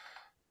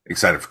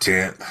 Excited for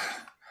 10th.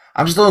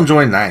 I'm still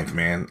enjoying 9th,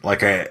 man.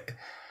 Like I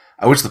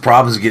wish the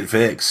problems would get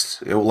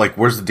fixed.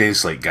 Where's the data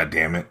slate? God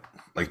damn it!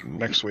 Like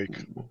next week.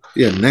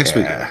 Yeah, next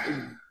week.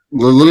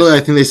 Literally,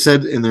 I think they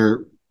said in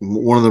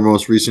one of their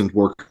most recent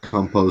work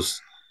posts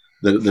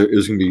that it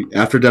was going to be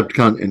after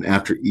Adepticon and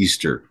after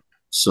Easter.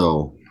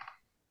 So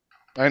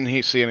I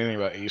didn't see anything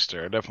about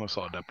Easter. I definitely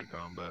saw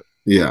Adepticon, but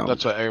yeah,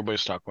 that's what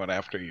everybody's talking about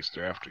after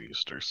Easter.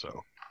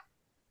 So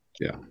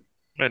yeah,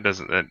 it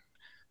doesn't.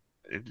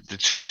 It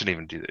shouldn't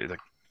even do that. Like,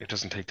 it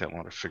doesn't take that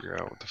long to figure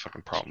out what the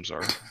fucking problems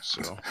are.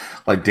 So,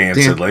 like Dan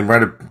said, let him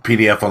write a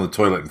PDF on the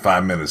toilet in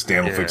 5 minutes.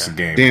 Dan will fix the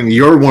game. Dan,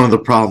 you're one of the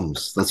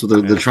problems. That's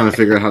what they're trying to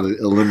figure out how to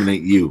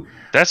eliminate you.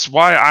 That's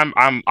why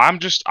I'm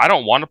just I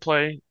don't want to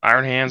play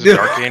Iron Hands and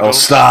Dark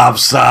Angels. Oh, stop!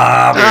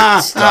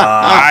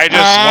 I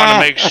just want to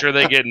make sure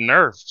they get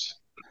nerfed.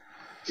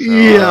 So,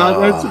 yeah,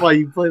 that's why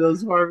you play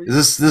those Harvey.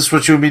 Is this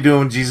what you'll be doing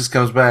when Jesus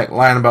comes back?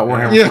 Lying about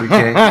Warhammer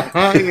 40K?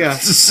 Yeah.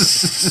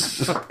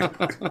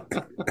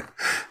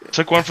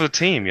 Took one for the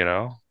team, you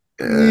know.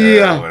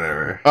 Yeah.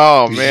 Whatever.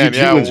 Oh man,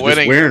 yeah,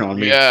 winning. Wearing on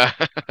me. Yeah.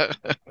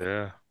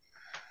 Yeah.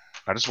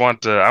 I just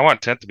want I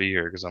want 10th to be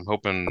here because I'm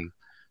hoping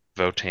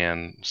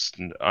Votan's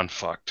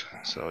unfucked.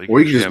 So or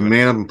you can just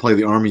man up and play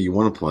the army you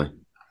want to play.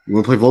 You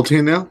want to play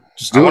Votan now?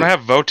 Just do it. I want to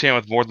have Votan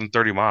with more than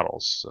 30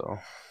 models. So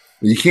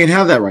you can't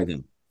have that right now.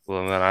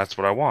 Well, then that's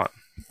what I want.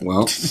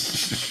 Well,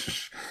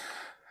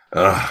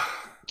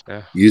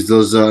 yeah. Use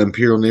those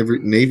Imperial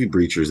Navy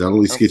breachers. That'll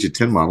at least get you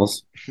 10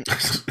 models.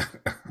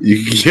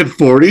 You can get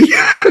 40.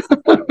 Yeah.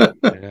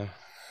 I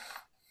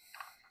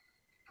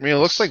mean, it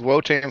looks like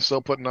Wotan's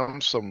still putting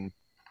on some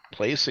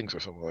placings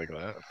or something like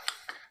that.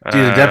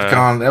 Dude,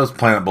 Adepticon, that was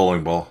Planet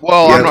Bowling Ball.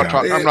 Well, yeah, I'm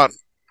not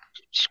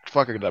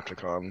fucking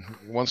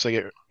Adepticon. Once they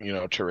get,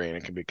 terrain,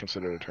 it can be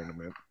considered a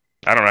tournament.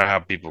 I don't know how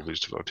people lose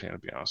to Votan, to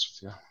be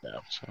honest with you. Yeah.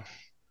 So,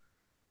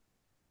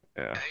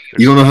 yeah.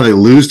 You don't know how they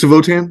lose to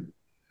Votan?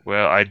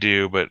 Well, I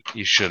do, but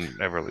you shouldn't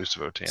ever lose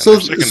to Votan. So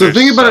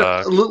think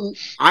about it.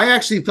 I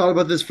actually thought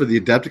about this for the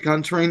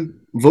Adepticon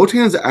terrain.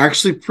 Votan is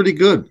actually pretty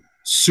good.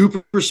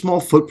 Super small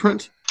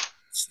footprint.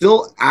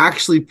 Still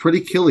actually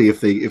pretty killy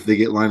if they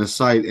get line of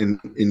sight and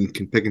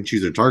can pick and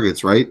choose their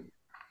targets, right?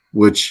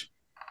 Which,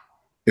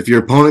 if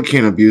your opponent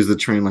can't abuse the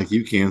terrain like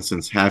you can,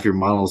 since half your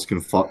models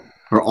can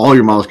or all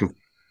your models can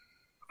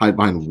hide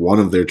behind one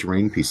of their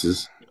terrain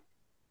pieces,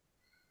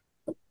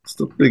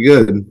 still pretty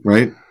good,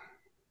 right?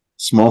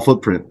 Small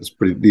footprint is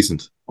pretty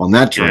decent on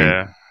that terrain.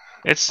 Yeah,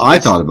 I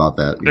thought about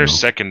that. Their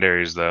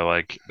secondaries though,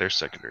 like their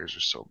secondaries are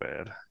so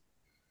bad.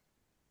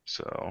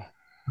 So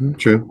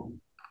true.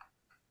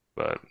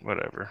 But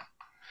whatever.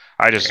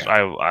 I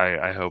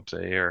hope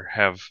they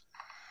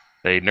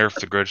nerf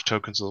the grudge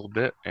tokens a little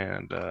bit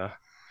and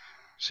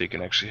so you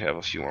can actually have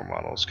a few more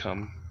models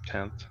come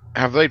 10th.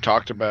 Have they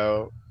talked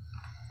about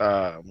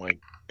like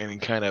any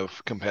kind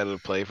of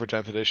competitive play for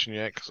 10th edition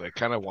yet? Because I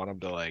kind of want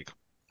them to like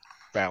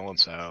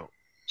balance out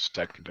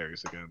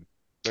secondaries again.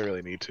 They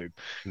really need to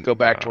go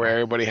back to where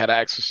everybody had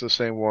access to the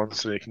same one,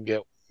 so they can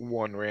get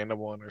one random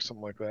one or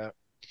something like that.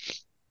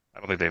 I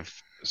don't think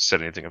they've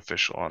said anything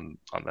official on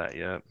that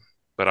yet,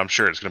 but I'm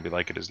sure it's going to be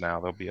like it is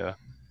now. There'll be a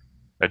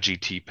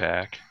GT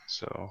pack.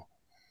 So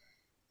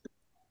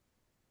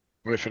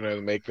if they're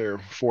to make their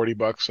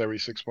 $40 every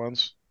 6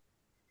 months.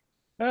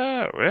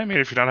 I mean,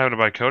 if you're not having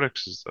to buy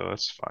codexes, though,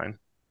 that's fine.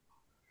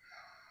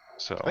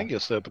 So I think you'll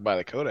still have to buy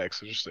the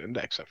codex. It's just the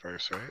index at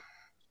first, right?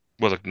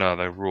 Well, no,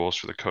 the rules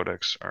for the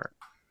codex are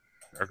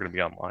going to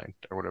be online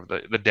or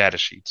whatever the data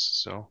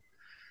sheets. So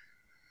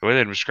the way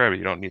they describe it,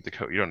 you don't need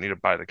you don't need to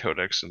buy the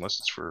codex unless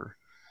it's for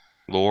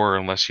lore,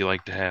 unless you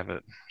like to have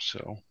it.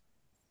 So,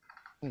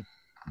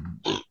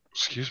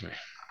 excuse me.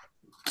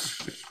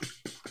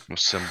 I'm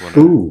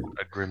assembling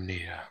a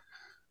Grimnia.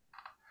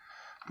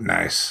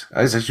 Nice.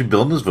 He's actually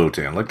building his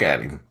Votan. Look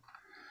at him.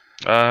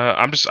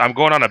 I'm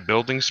going on a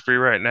building spree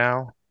right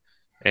now,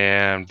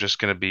 and I'm just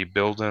gonna be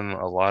building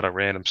a lot of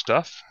random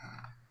stuff.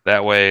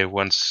 That way,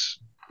 once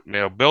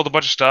build a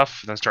bunch of stuff,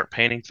 and then start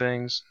painting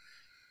things.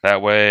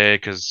 That way,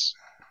 because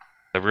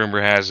the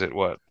rumor has it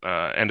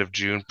end of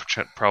June,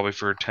 probably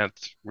for a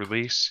 10th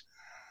release.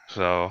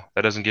 So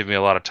that doesn't give me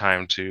a lot of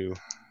time to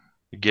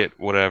get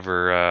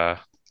whatever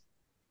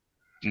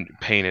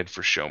painted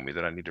for Show Me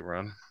that I need to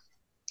run.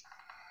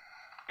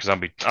 Because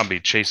I'll be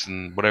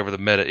chasing whatever the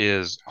meta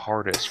is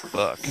hard as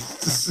fuck.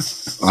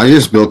 I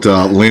just built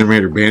a Land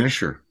Raider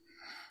Banisher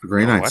for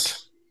Grey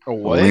Knights. A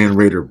what? A Land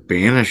Raider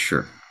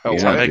Banisher. Oh,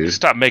 Yeah,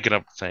 stop making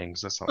up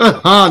things. That's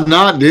not.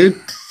 Not,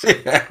 dude.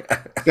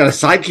 Got a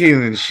side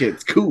cannon and shit.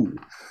 It's cool.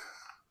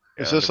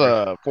 Is this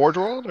a Forge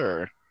World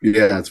or?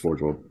 Yeah, it's Forge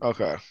World.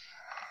 Okay.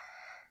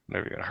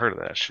 Never even heard of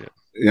that shit.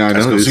 Yeah, I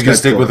know. Cool. So you can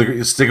stick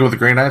with the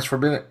Grey Knights for a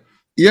minute.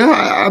 Yeah,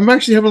 I'm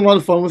actually having a lot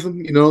of fun with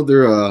them. You know,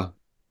 they're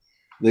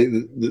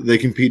they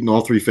compete in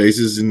all three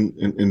phases,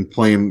 and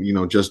playing, you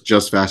know,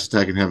 just fast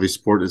attack and heavy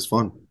support is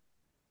fun.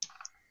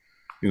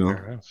 You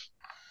know,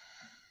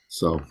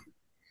 so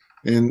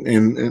and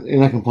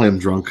I can play them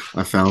drunk.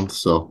 I found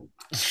so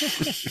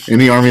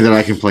any army that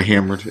I can play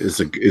hammered is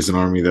an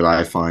army that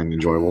I find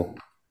enjoyable.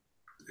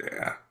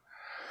 Yeah,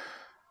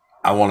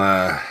 I want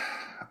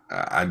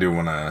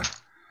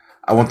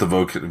the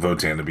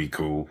Votan to be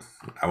cool.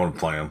 I want to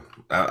play him.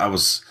 I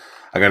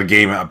got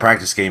a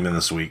practice game in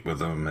this week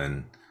with him,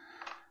 and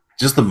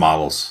just the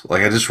models.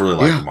 Like, I just really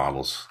like the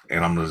models,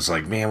 and I'm just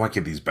like, man, why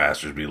can't these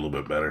bastards be a little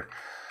bit better?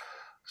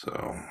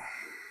 So,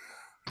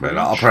 but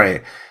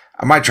I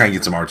might try and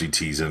get some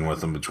RTTs in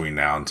with them between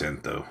now and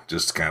 10th, though,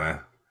 just to kind of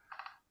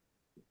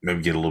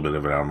maybe get a little bit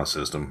of it out of my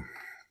system.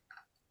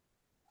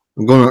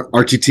 I'm going to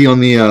RTT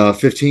on the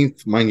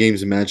 15th. Mind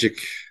Games and Magic.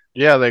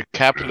 Yeah, they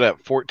capped it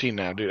at 14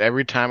 now, dude.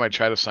 Every time I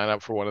try to sign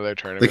up for one of their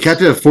tournaments, they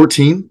capped it at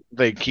 14.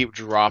 They keep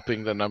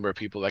dropping the number of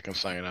people that can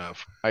sign up.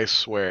 I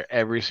swear,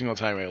 every single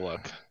time I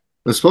look.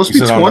 It's supposed to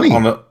be 20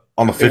 on the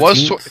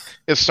 15th.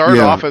 It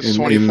started off as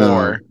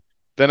 24,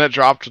 then it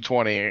dropped to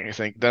 20. I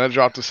think then it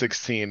dropped to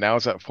 16. Now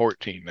it's at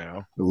 14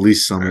 now. At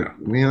least Summit.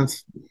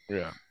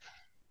 Yeah.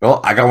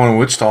 Well, I got one in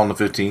Wichita on the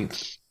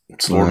 15th.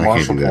 It's Lord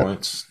Marshall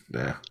points.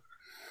 Yeah.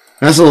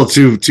 That's a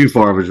little too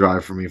far of a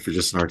drive for me for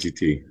just an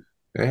RTT.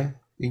 Yeah.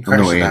 You can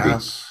crash the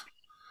house.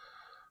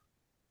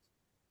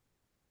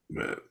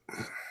 But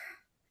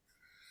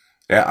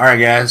yeah, all right,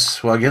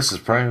 guys. Well, I guess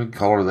it's probably a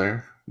caller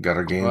there. Got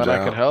our games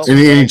out. Could help.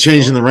 Any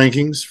change in the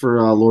rankings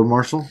for Lord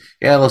Marshall?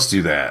 Yeah, let's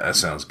do that. That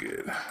sounds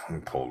good. Let me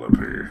pull it up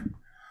here.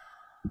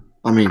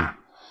 I mean,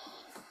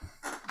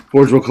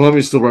 Forge World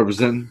Columbia's still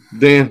representing.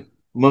 Dan,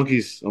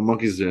 Monkeys are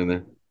in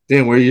there.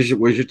 Dan, where's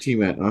your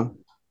team at, huh?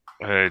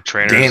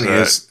 Trainers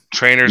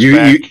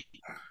back.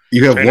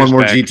 You have Trainers one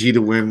more back. GT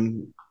to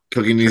win.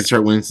 Cookie needs to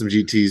start winning some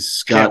GTs.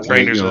 Scott,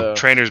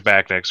 Trainers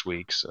back next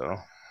week, so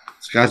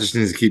Scott just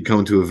needs to keep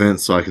coming to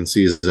events so I can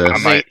see his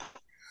ass.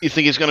 You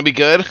think he's going to be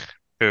good?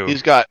 Who?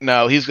 He's done,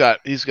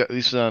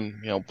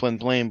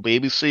 playing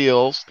baby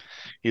seals.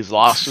 He's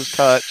lost his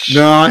touch.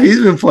 No,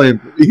 he's been playing.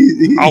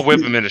 I'll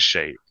whip him into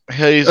shape.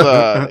 He's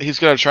going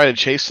to try to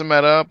chase the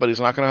meta, but he's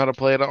not going to know how to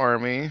play an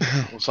army.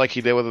 Looks like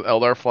he did with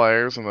Eldar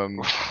Flyers, and then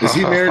is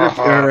he married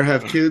or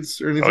have kids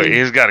or anything? Oh,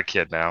 he's got a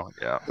kid now.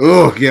 Yeah.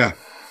 Oh yeah.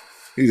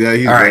 He's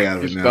way out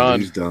of it now. Done.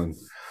 He's done.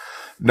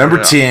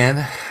 Number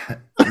 10,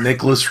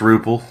 Nicholas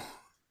Ruppel.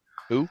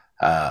 Who?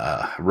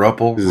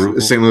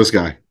 Ruppel. St. Louis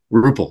guy.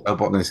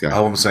 Ruppel. Nice guy.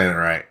 Oh, I'm saying it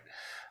right.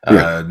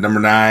 Yeah.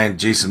 Number 9,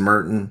 Jason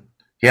Merton.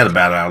 He had a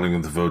bad outing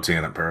with the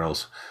Votan at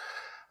Perils.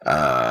 He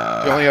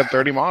only had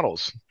 30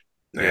 models.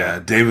 Yeah.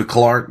 David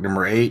Clark,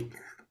 number 8.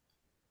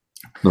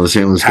 No, the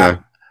St. Louis guy.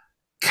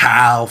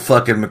 Kyle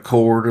fucking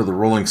McCord of the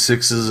Rolling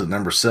Sixes at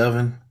number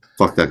 7.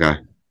 Fuck that guy.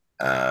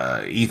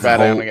 Ethan Bad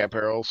Holt, outing at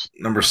Perils.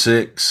 number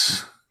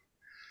 6.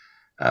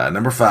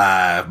 Number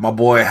 5, my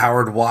boy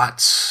Howard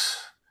Watts,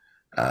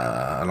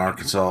 an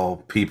Arkansas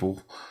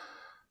people.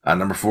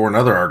 Number 4,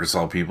 another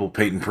Arkansas people,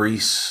 Peyton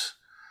Priest.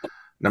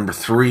 Number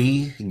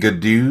 3, good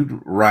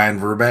dude, Ryan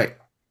Verbeck.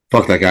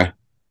 Fuck that guy.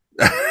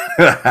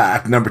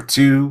 Number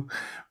 2,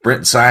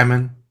 Brent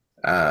Simon.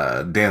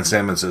 Dan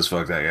Salmon says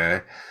fuck that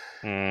guy.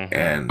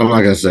 And I'm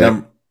not gonna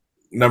say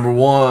number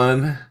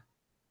 1,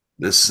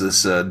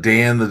 this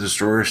Dan the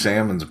Destroyer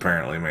Salmons,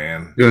 apparently,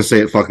 man. You're gonna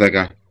say it, fuck that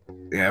guy.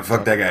 Yeah,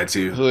 fuck that guy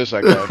too. Who is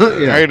that guy?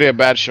 Yeah. I did a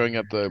bad showing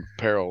at the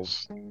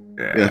Perils.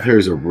 Yeah,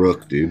 Harry's a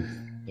rook, dude.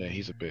 Yeah,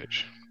 he's a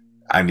bitch.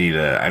 I need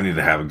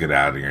to have a good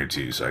outing or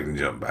two so I can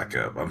jump back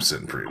up. I'm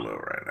sitting pretty low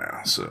right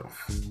now, so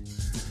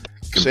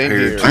same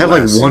here. I have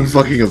like one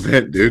fucking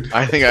event, dude.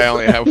 I think I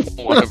only have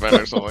one event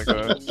or something like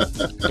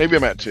that. Maybe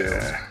I'm at 2.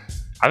 Yeah.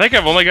 I think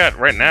I've only got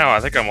right now. I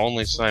think I'm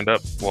only signed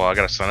up. Well, I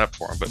got to sign up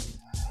for them, but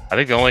I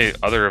think the only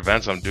other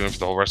events I'm doing for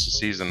the whole rest of the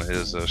season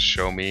is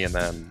Show Me and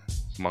then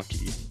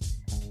Monkey.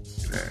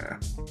 Yeah.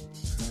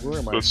 Where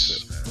am I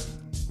sitting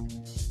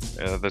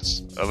at?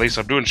 That's at least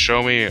I'm doing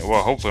Show Me.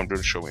 Well, hopefully I'm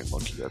doing Show Me and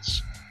Monkey.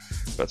 That's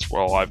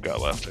all I've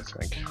got left, I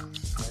think.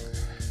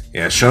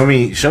 Yeah, Show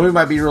Me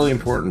might be really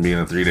important being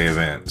a 3-day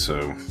event.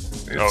 So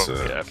it's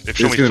yeah. If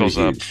Show Me fills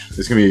up,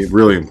 it's gonna be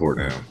really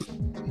important.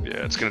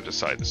 Yeah, it's gonna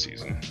decide the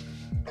season.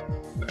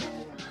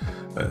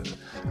 But,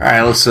 all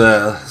right, let's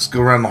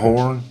go around the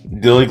horn.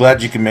 Dilly,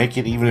 glad you can make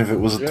it, even if it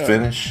was at the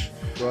finish.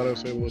 glad I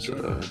was able to join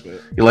a little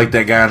bit. You like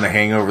that guy in The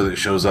Hangover that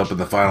shows up in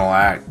the final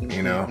act,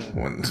 you know?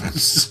 When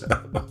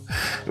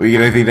we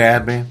get anything to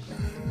add, man?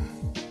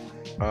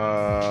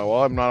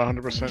 Well, I'm not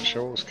 100%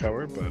 sure what was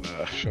covered, but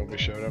Shelby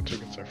showed up,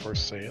 took us our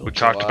first sale. We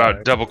talked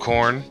about double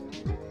corn.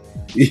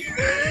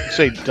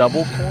 Say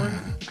double corn?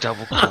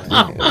 Double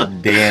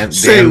corn. Dan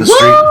the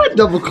street.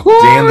 Double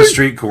corn. Dan the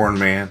street corn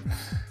man.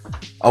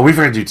 Oh, we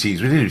forgot to do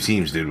teams. We didn't do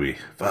teams, did we?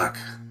 Fuck.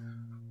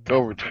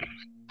 Overtime.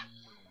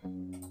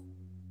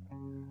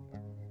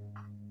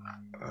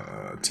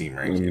 Team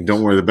rankings.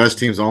 Don't worry, the best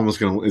team's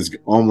is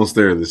almost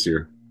there this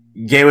year.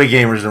 Gateway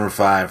Gamers number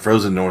 5,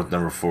 Frozen North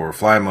number 4,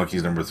 Flying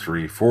Monkeys number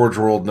 3, Forge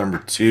World number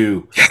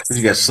 2. Yes.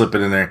 You guys slip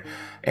it in there,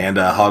 and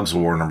Hogs of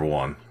War number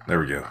 1.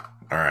 There we go.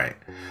 All right,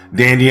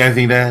 Dan, do you have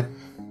anything to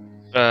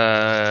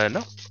add?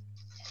 No.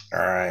 All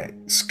right,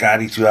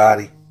 Scotty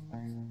Tuati.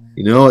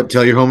 You know what?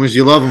 Tell your homies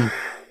you love them.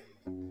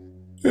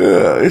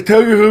 Yeah,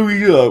 tell your homies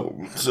you love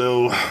them.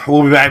 So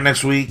we'll be back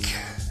next week.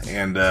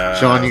 And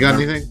Sean, you got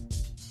anything?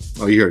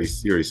 Oh, you already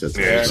said that.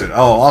 Yeah, said,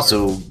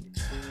 also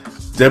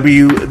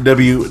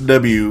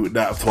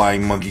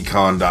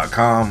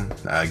www.flyingmonkeycon.com.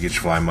 Get your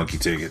Flying Monkey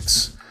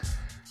tickets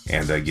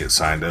and get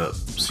signed up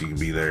so you can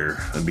be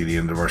there. It'll be the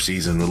end of our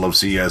season. We'd love to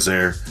see you guys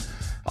there.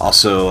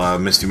 Also,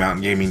 Misty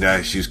Mountain Gaming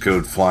Dice. Use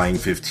code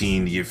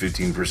FLYING15 to get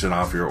 15%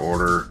 off your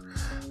order.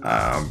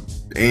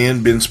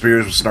 And Ben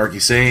Spears with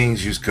Snarky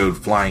Sayings. Use code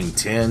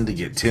FLYING10 to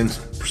get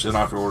 10%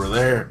 off your order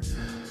there.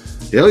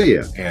 Hell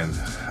yeah. And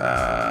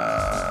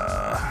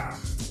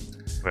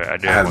Wait, I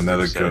have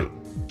another code.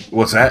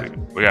 What's that?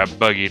 We got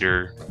Bug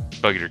Eater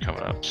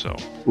coming up. So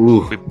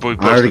ooh, we I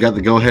already got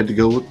the go ahead to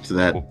go to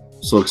that.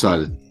 So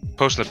excited.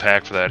 Posting the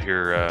pack for that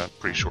here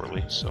pretty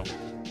shortly. So all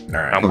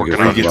right, I'm working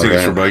on on get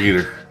tickets for Bug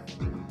Eater.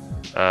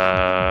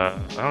 I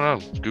don't know.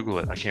 Google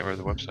it. I can't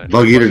remember the website.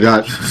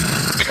 Bugeater.org.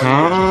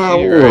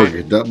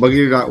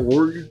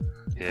 Bugeater.org.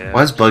 Yeah.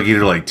 Why is Bug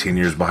Eater like 10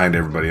 years behind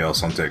everybody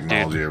else on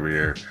technology every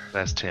year?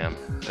 That's Tim.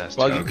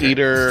 Bug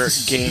Eater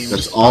Games.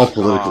 That's all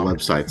political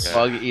websites.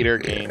 Yeah.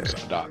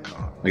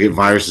 BugEaterGames.com. I get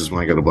viruses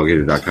when I go to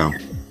bugeater.com.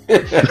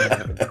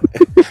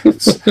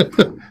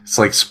 It's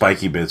like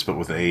Spiky Bits, but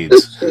with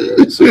AIDS.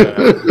 So,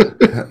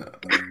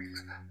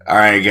 all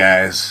right,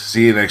 guys.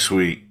 See you next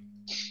week.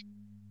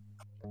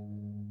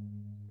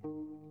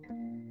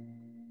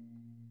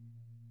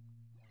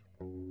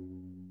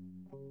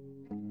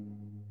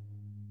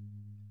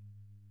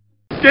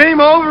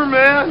 Game over,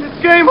 man.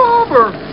 It's game over.